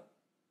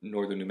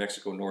northern New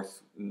Mexico,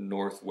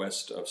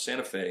 northwest of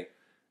Santa Fe,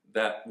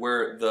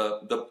 where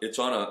it's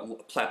on a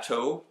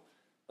plateau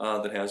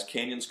that has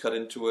canyons cut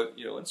into it.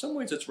 In some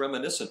ways it's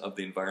reminiscent of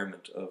the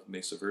environment of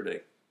Mesa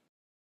Verde.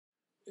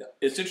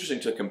 It's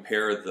interesting to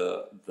compare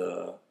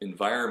the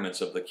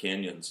environments of the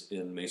canyons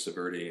in Mesa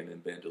Verde and in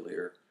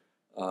Bandelier.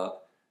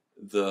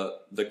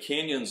 The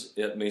canyons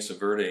at Mesa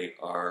Verde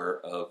are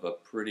of a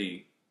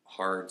pretty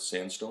hard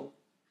sandstone.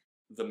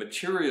 The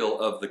material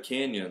of the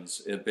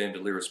canyons at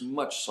Bandelier is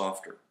much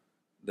softer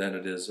than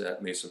it is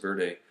at Mesa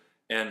Verde,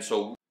 and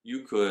so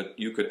you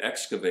could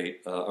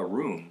excavate a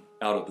room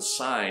out of the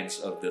sides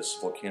of this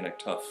volcanic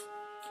tuff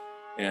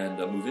and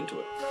move into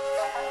it.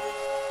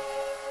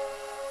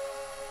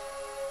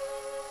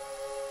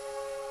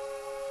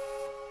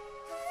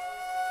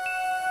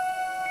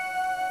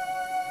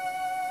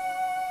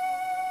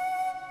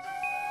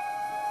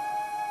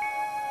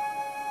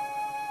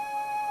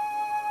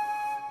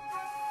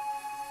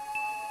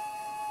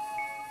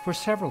 For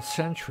several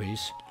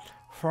centuries,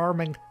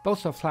 farming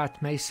both the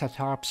flat mesa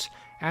tops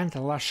and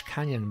the lush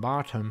canyon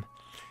bottom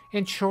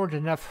ensured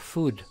enough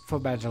food for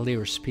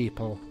Bandelier's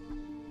people.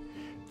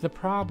 The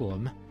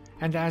problem,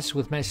 and as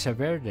with Mesa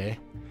Verde,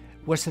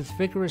 was that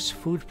vigorous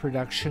food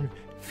production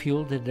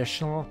fueled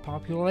additional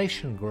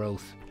population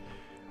growth,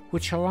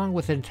 which along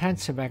with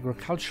intensive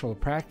agricultural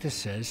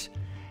practices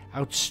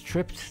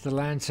outstripped the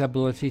land's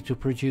ability to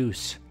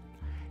produce,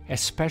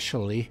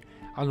 especially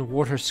on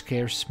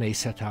water-scarce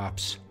mesa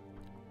tops.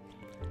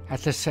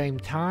 At the same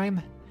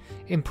time,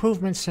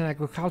 improvements in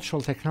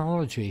agricultural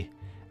technology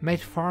made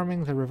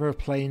farming the river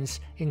plains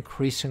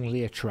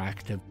increasingly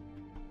attractive.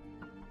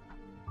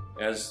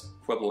 As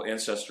Pueblo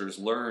ancestors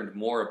learned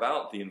more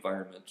about the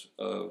environment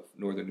of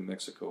northern New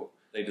Mexico,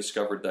 they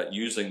discovered that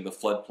using the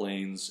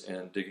floodplains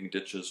and digging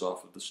ditches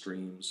off of the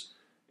streams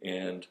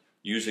and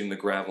using the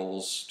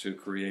gravels to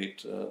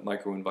create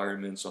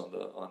microenvironments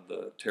on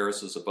the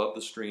terraces above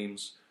the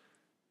streams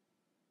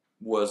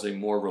was a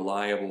more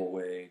reliable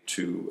way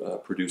to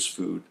produce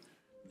food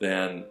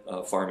than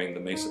farming the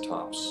mesa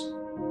tops.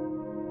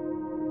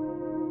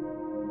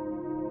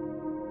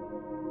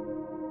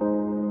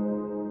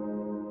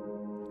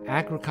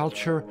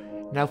 Agriculture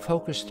now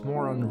focused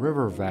more on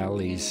river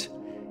valleys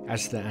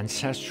as the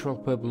ancestral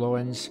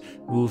Puebloans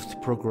moved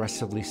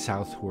progressively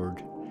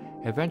southward,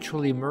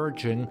 eventually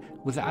merging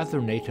with other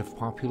native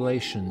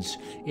populations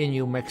in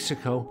New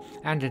Mexico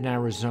and in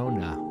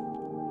Arizona.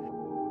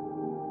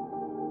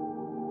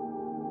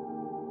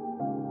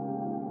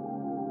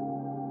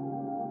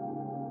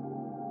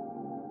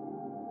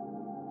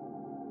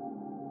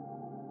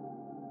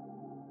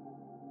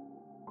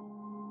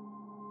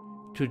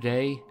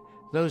 Today,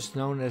 those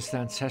known as the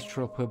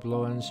ancestral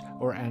Puebloans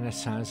or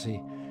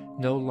Anasazi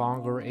no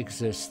longer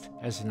exist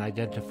as an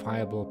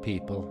identifiable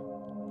people.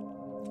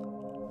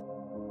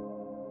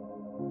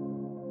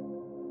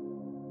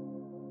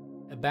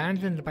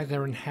 Abandoned by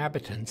their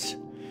inhabitants,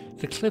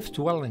 the cliff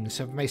dwellings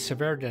of Mesa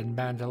Verde and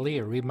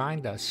Bandelier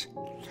remind us,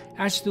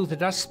 as do the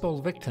Dust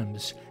Bowl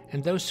victims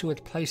and those who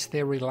had placed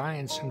their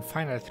reliance on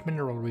finite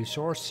mineral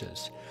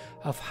resources,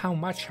 of how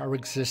much our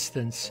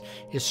existence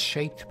is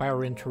shaped by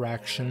our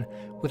interaction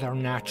with our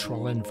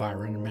natural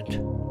environment.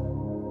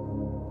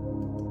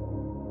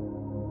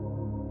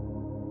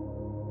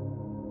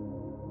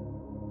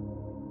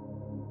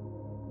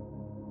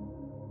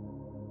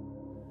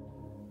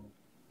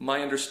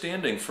 My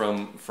understanding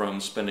from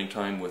spending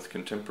time with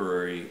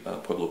contemporary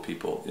Pueblo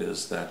people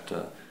is that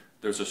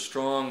there's a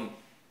strong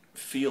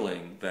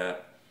feeling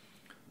that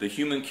the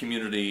human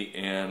community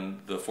and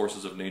the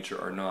forces of nature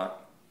are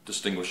not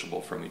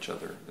distinguishable from each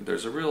other.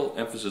 There's a real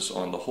emphasis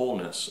on the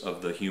wholeness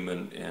of the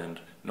human and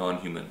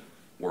non-human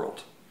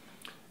world.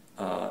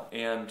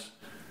 And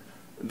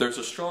there's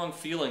a strong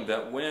feeling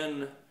that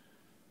when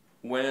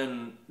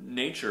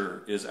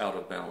nature is out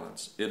of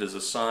balance, it is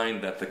a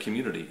sign that the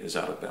community is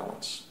out of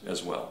balance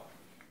as well.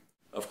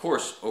 Of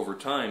course, over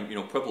time,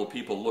 Pueblo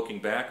people looking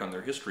back on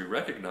their history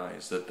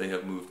recognize that they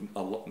have moved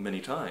many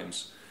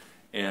times,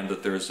 and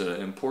that there's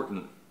an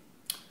important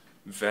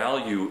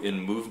value in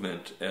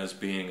movement as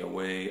being a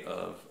way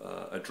of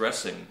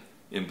addressing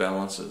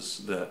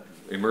imbalances that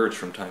emerge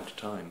from time to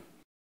time.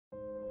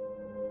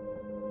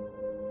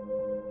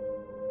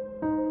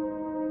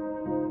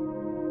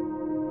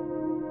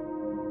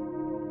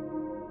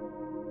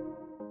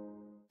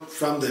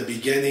 From the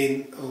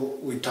beginning,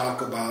 we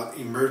talk about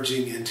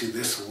emerging into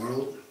this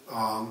world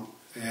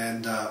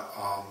and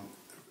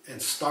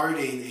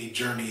starting a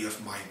journey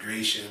of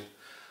migration,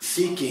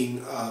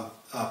 seeking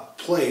a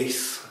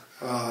place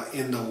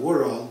in the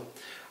world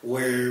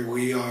where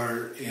we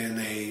are in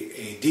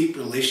a deep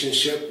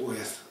relationship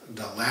with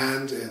the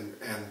land and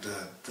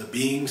the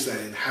beings that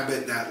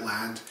inhabit that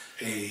land,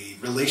 a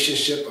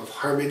relationship of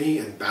harmony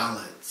and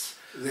balance.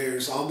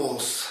 There's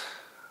almost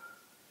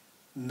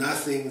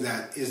nothing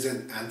that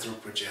isn't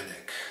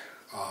anthropogenic,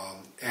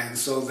 and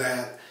so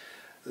that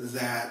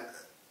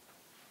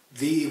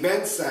the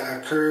events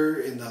that occur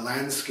in the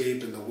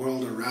landscape and the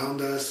world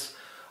around us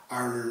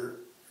are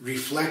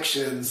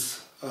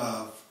reflections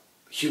of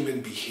human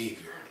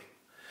behavior.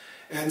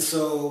 And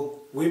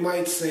so we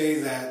might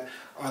say that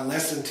our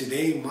lesson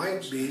today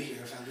might be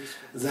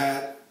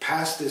that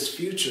past is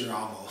future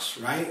almost,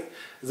 right?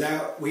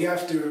 That we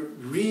have to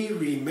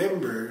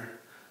remember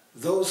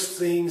those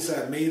things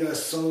that made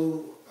us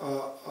so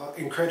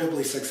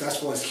incredibly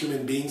successful as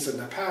human beings in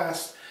the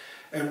past,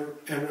 and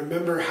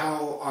remember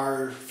how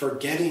our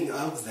forgetting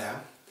of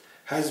them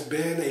has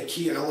been a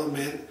key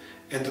element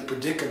in the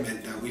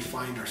predicament that we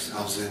find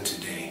ourselves in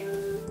today.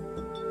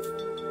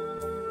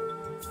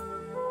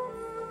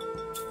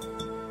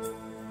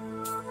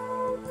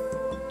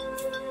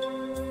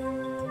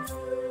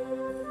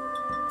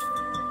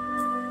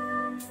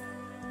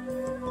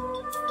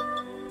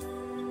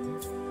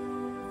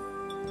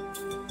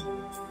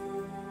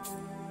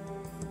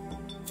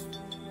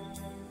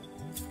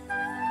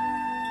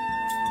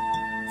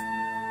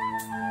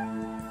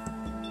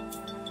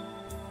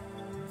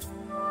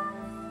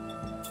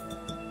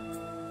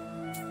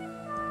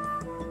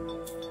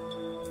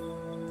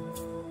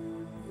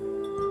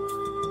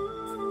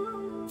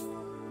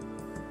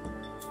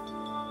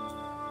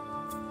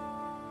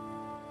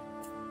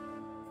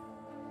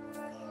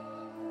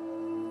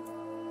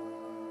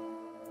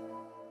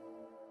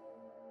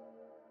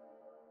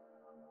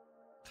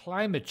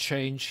 Climate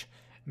change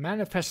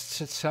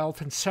manifests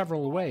itself in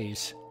several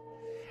ways,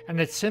 and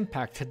its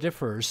impact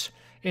differs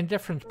in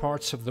different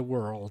parts of the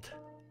world.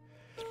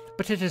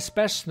 But it is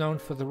best known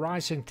for the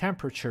rising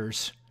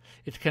temperatures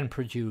it can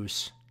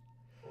produce,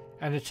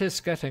 and it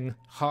is getting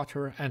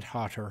hotter and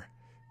hotter.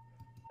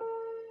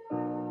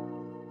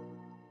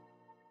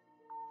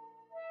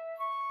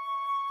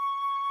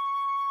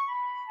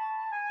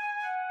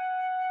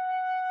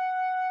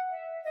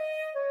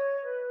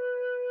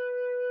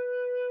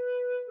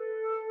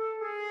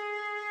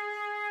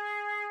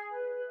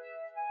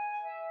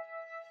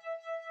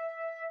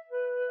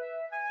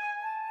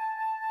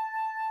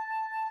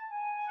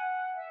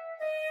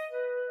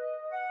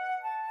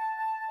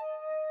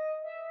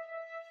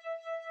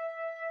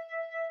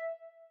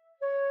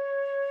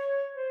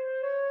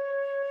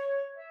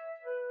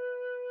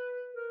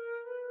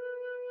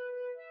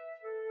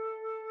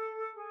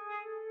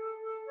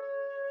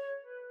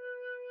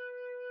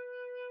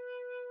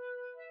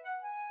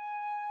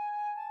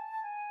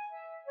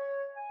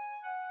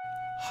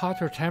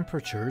 Hotter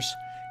temperatures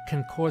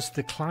can cause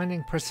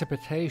declining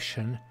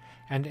precipitation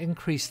and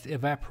increased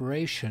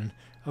evaporation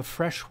of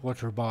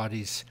freshwater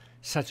bodies,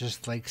 such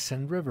as lakes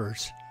and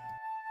rivers.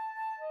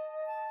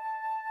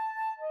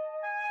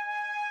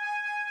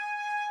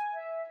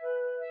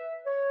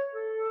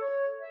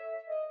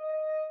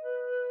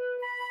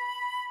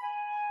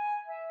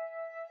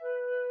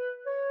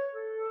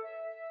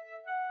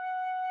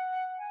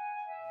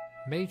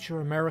 Major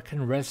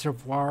American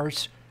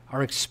reservoirs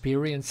are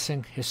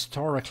experiencing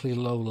historically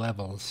low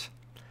levels,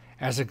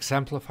 as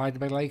exemplified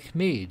by Lake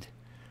Mead,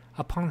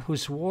 upon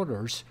whose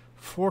waters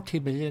 40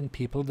 million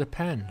people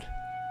depend.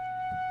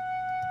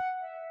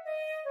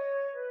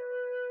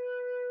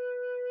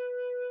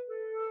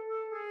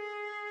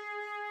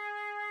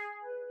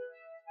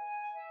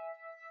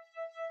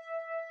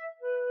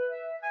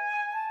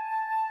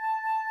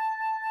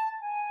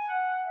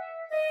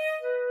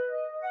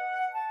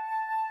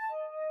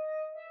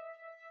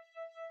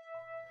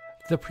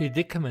 The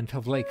predicament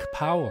of Lake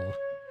Powell,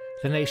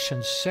 the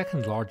nation's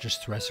second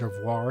largest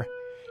reservoir,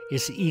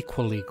 is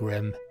equally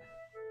grim.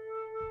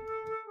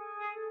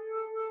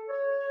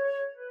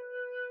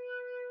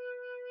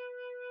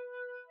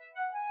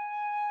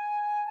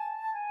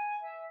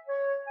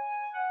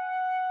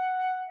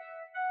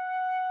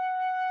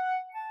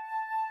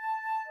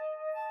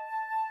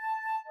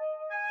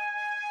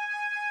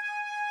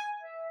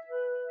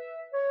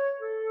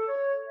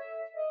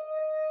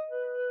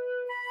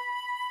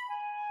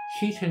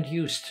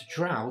 Heat-induced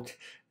drought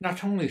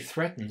not only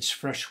threatens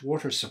fresh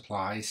water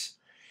supplies,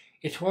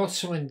 it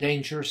also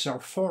endangers our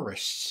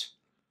forests.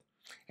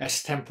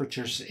 As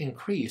temperatures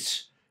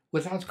increase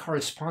without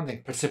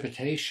corresponding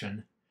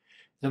precipitation,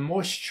 the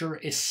moisture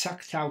is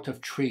sucked out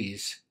of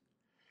trees,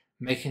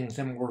 making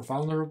them more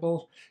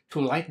vulnerable to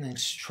lightning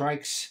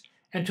strikes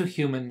and to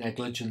human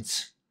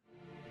negligence.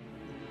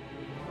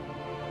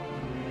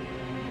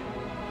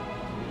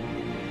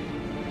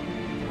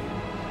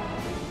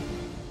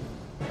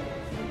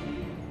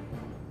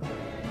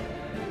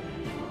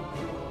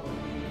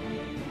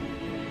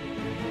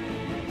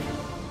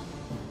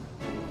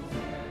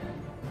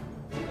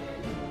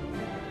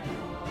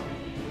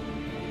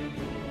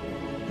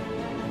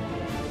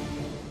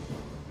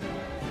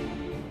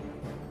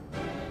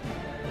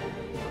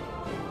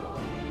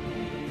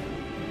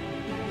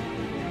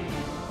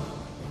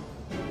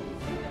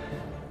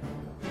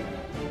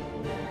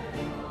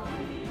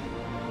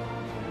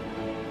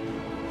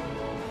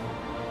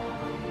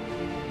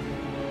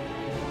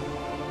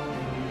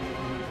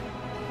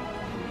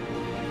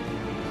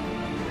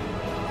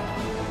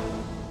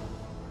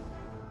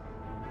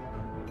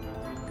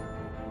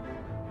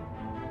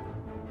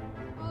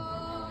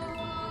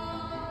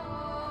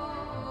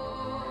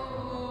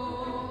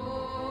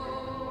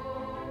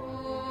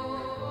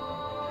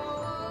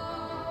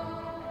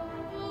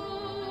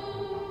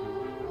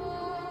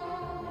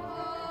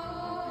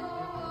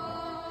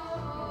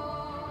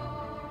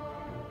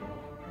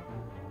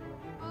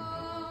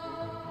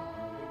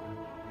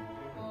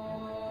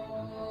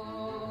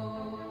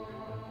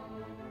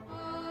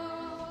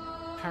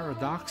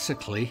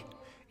 Paradoxically,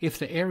 if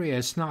the area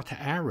is not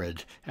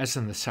arid, as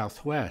in the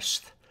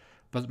southwest,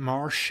 but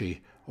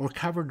marshy or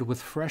covered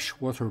with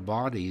freshwater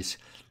bodies,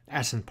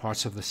 as in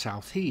parts of the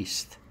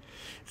southeast,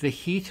 the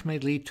heat may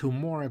lead to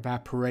more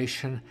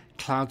evaporation,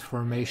 cloud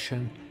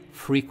formation,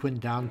 frequent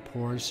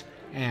downpours,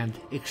 and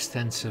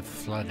extensive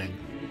flooding.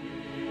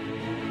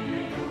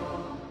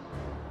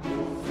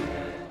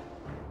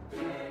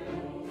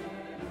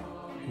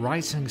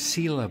 Rising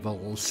sea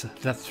levels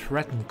that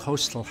threaten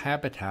coastal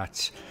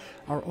habitats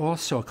are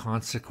also a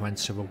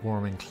consequence of a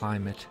warming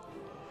climate,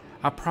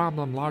 a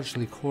problem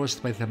largely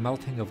caused by the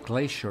melting of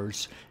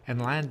glaciers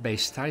and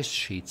land-based ice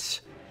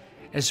sheets,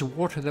 as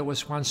water that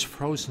was once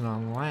frozen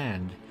on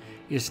land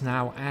is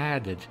now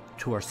added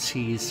to our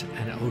seas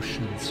and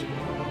oceans.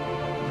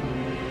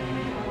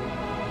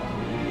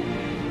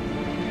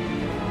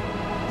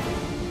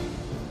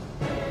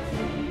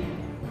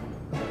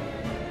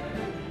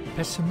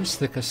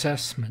 Pessimistic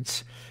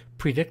assessments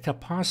predict a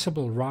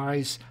possible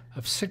rise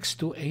of 6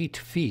 to 8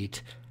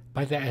 feet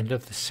by the end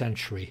of the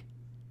century.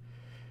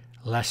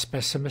 Less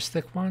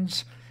pessimistic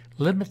ones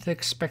limit the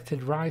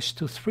expected rise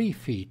to 3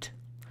 feet,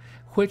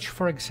 which,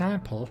 for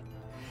example,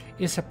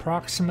 is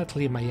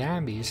approximately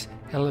Miami's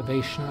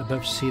elevation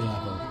above sea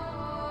level.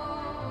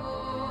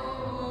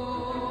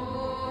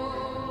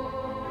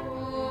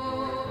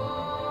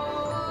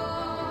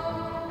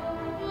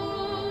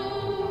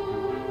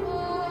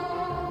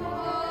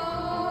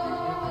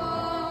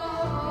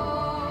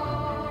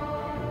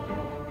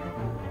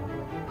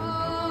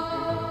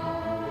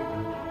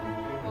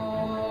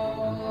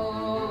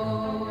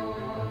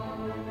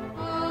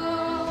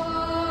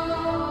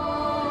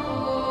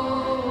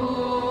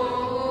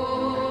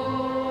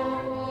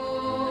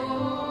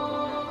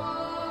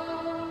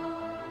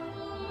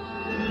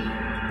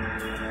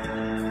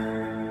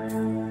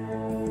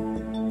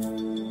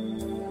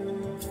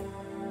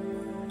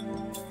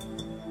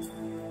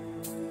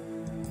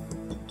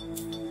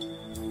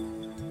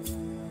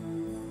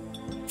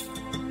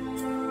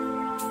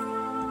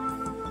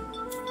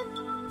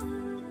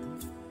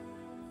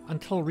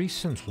 Until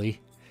recently,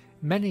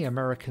 many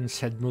Americans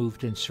had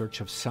moved in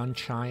search of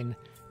sunshine,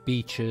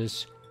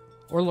 beaches,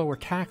 or lower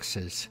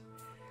taxes,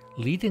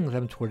 leading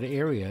them toward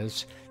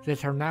areas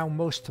that are now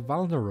most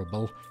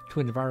vulnerable to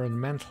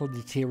environmental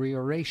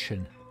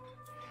deterioration,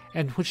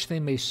 and which they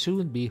may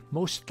soon be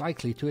most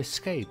likely to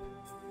escape.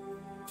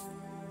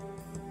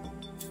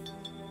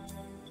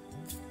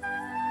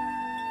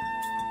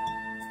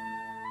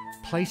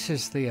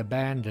 Places they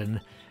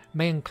abandon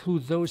may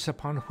include those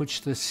upon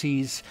which the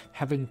seas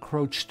have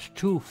encroached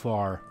too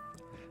far,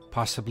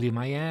 possibly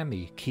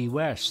Miami, Key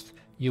West,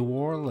 New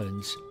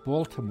Orleans,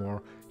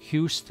 Baltimore,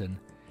 Houston,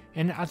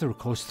 and other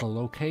coastal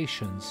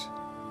locations.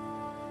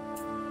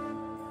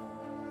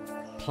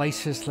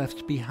 Places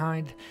left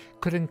behind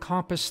could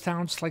encompass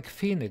towns like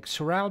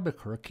Phoenix or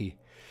Albuquerque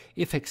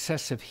if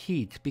excessive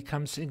heat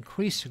becomes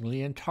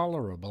increasingly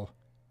intolerable.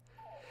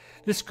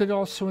 This could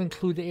also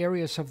include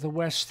areas of the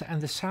West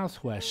and the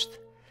Southwest,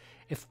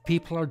 if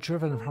people are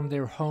driven from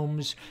their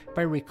homes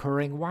by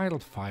recurring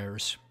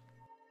wildfires.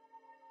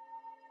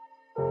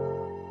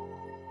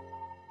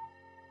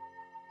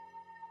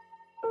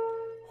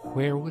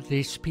 Where would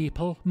these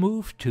people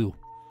move to?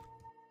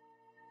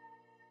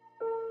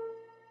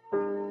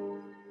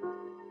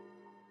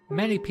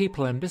 Many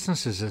people and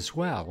businesses as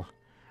well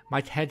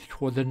might head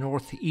toward the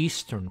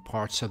northeastern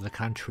parts of the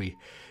country,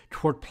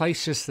 toward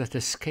places that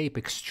escape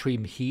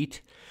extreme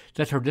heat,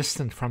 that are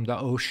distant from the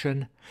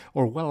ocean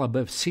or well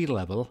above sea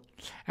level,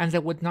 and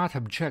that would not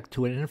object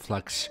to an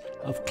influx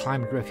of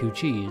climate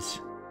refugees.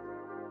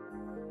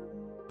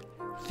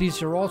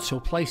 These are also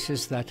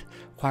places that,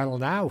 while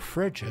now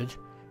frigid,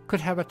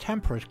 could have a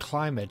temperate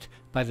climate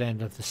by the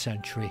end of the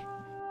century.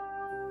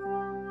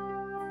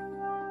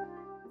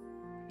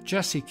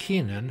 Jesse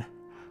Keenan,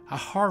 a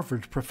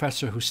Harvard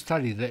professor who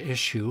studied the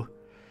issue,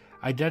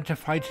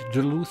 identified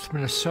Duluth,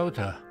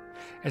 Minnesota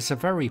as a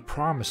very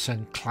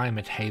promising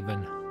climate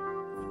haven.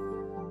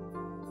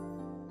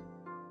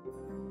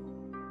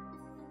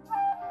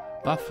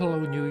 Buffalo,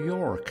 New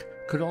York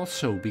could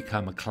also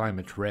become a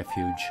climate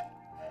refuge,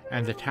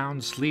 and the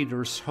town's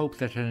leaders hope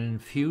that an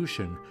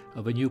infusion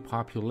of a new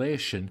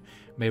population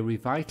may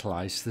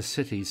revitalize the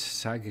city's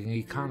sagging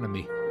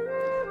economy.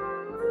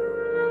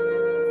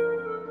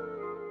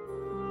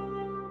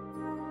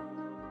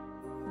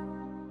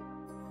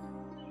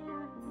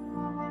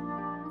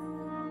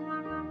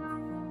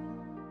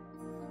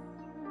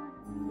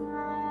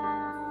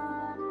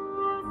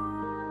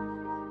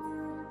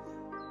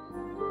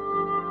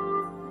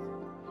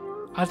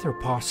 Other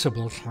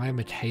possible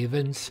climate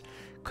havens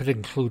could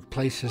include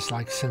places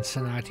like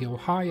Cincinnati,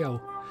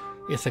 Ohio,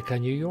 Ithaca,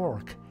 New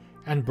York,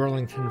 and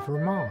Burlington,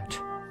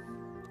 Vermont.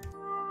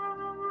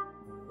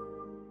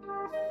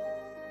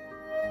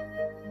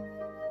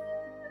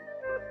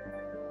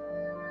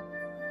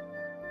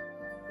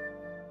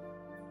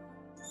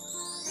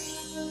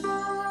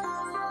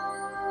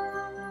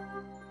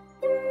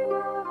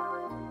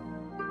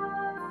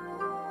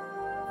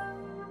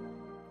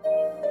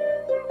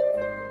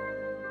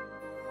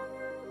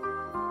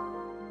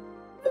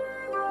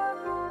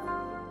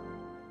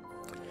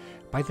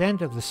 By the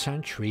end of the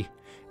century,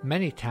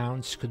 many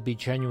towns could be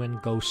genuine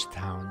ghost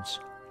towns.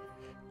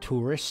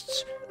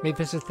 Tourists may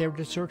visit their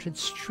deserted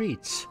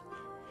streets.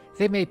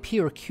 They may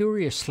peer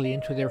curiously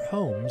into their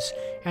homes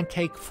and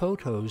take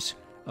photos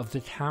of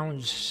the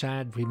town's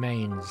sad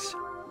remains.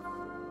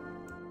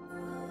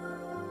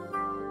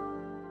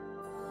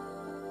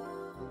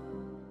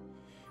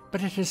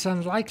 But it is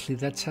unlikely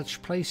that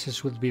such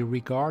places would be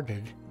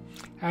regarded,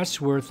 as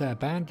were the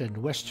abandoned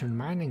western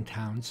mining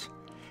towns,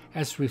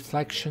 as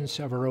reflections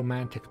of a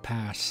romantic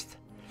past,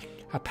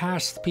 a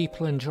past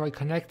people enjoy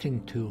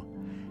connecting to,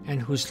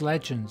 and whose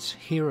legends,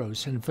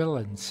 heroes, and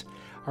villains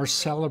are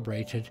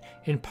celebrated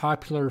in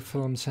popular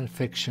films and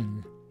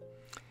fiction.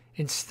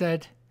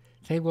 Instead,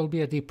 they will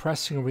be a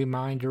depressing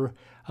reminder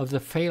of the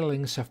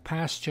failings of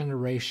past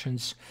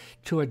generations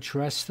to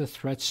address the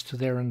threats to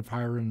their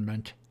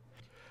environment,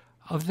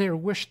 of their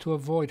wish to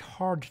avoid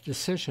hard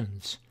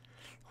decisions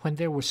when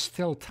there was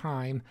still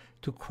time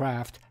to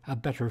craft a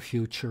better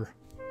future.